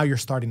 So now you're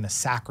starting to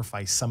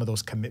sacrifice some of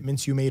those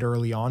commitments you made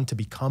early on to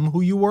become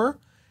who you were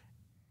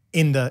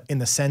in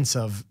the sense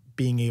of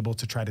being able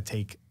to try to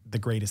take the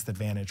greatest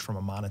advantage from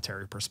a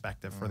monetary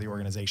perspective for the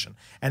organization.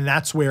 And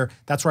that's where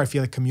I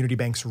feel like community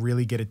banks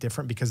really get it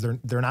different because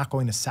they're not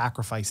going to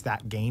sacrifice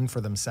that gain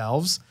for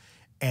themselves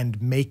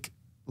and make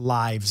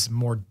lives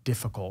more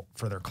difficult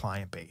for their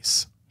client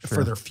base. Sure.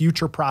 For their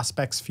future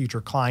prospects, future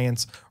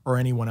clients, or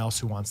anyone else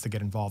who wants to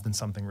get involved in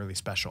something really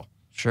special.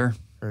 Sure.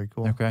 Very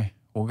cool. Okay.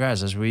 Well,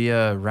 guys, as we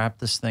wrap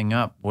this thing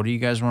up, what do you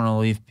guys want to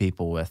leave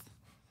people with?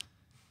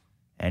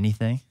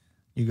 Anything?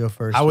 You go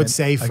first. I would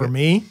say for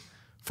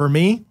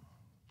me,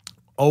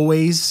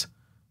 always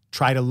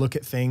try to look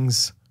at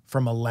things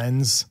from a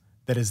lens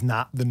that is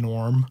not the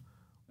norm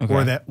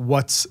or that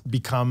what's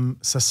become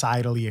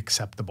societally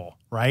acceptable,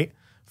 right?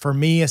 For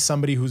me, as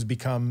somebody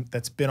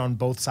that's been on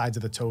both sides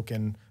of the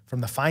token from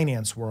the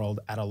finance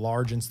world at a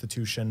large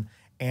institution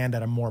and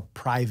at a more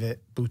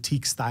private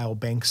boutique style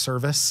bank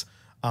service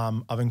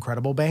of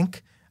Incredible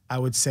Bank, I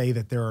would say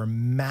that there are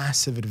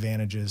massive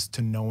advantages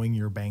to knowing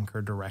your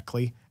banker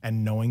directly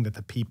and knowing that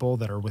the people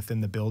that are within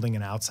the building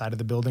and outside of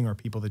the building are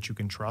people that you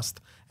can trust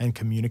and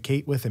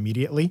communicate with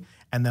immediately.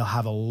 And they'll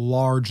have a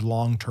large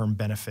long-term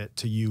benefit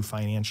to you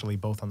financially,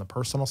 both on the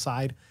personal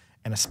side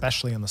and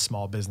especially on the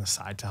small business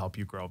side to help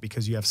you grow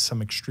because you have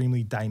some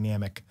extremely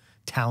dynamic,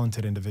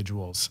 talented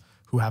individuals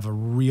who have a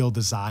real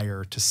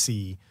desire to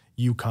see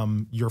your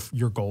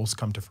goals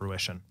come to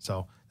fruition.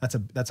 So that's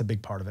a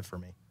big part of it for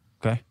me.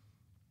 Okay.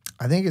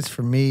 I think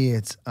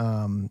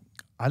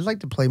I'd like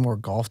to play more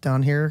golf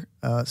down here.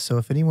 So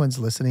if anyone's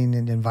listening,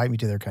 and invite me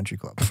to their country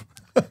club.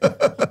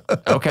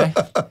 Okay.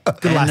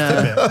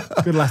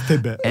 Good last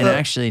tidbit. And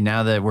actually,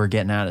 now that we're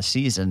getting out of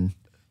season,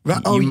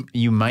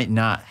 you might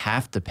not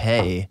have to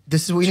pay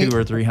this is $200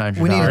 or $300.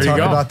 We need to talk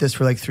about this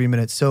for like 3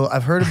 minutes. So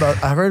I've heard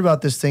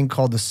about this thing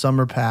called the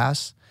summer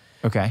pass.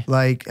 Okay.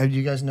 Like, do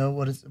you guys know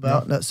what it's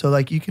about? No. So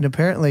like you can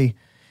apparently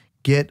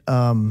get,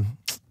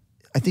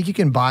 I think you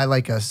can buy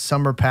like a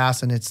summer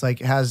pass, and it's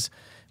like, it has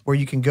where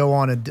you can go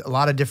on a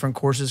lot of different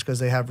courses because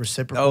they have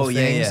reciprocal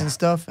things and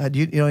stuff. Do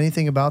you know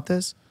anything about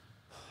this?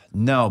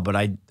 No, but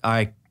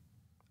I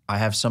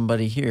have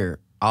somebody here.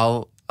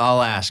 I'll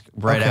ask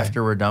right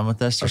after we're done with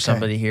this. There's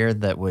somebody here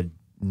that would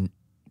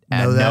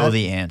know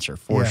the answer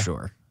for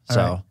sure.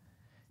 So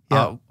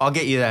I'll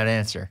get you that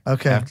answer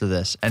after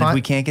this. And if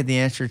we can't get the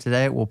answer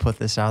today, we'll put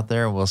this out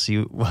there and we'll see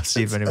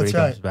if anybody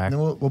comes back.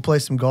 And then we'll play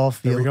some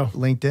golf via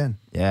LinkedIn.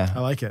 Yeah.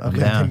 I like it. Okay.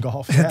 LinkedIn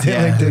golf.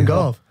 LinkedIn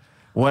golf.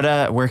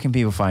 Where can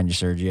people find you,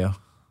 Sergio?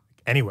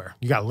 Anywhere.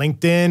 You got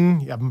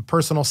LinkedIn. You have my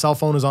personal cell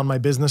phone is on my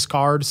business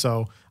card,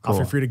 so I'll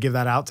feel free to give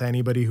that out to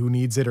anybody who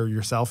needs it, or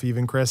yourself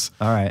even, Chris.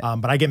 All right.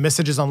 But I get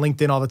messages on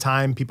LinkedIn all the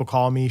time. People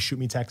call me, shoot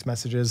me text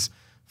messages,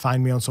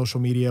 find me on social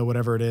media,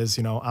 whatever it is.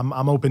 You know,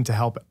 I'm open to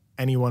help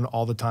anyone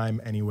all the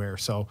time, anywhere.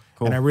 So,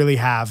 and I really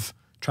have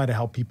tried to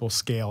help people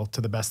scale to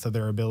the best of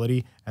their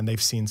ability, and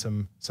they've seen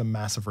some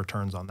massive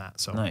returns on that.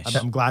 So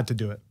I'm glad to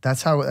do it.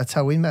 That's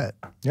how we met.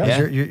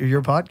 Yeah.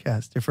 Your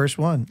podcast, your first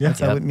one. Yeah. That's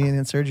how me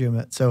and Sergio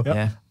met. So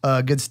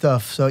good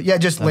stuff. So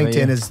just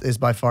LinkedIn is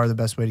by far the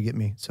best way to get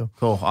me. So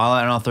cool.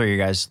 I'll throw your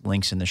guys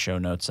links in the show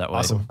notes. That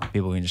way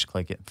people can just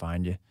click it and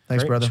find you.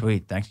 Thanks, brother.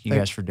 Sweet. Thank you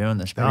guys for doing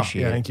this.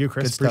 Appreciate it. Thank you,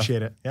 Chris.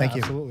 Appreciate it. Yeah, Thank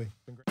you. Absolutely.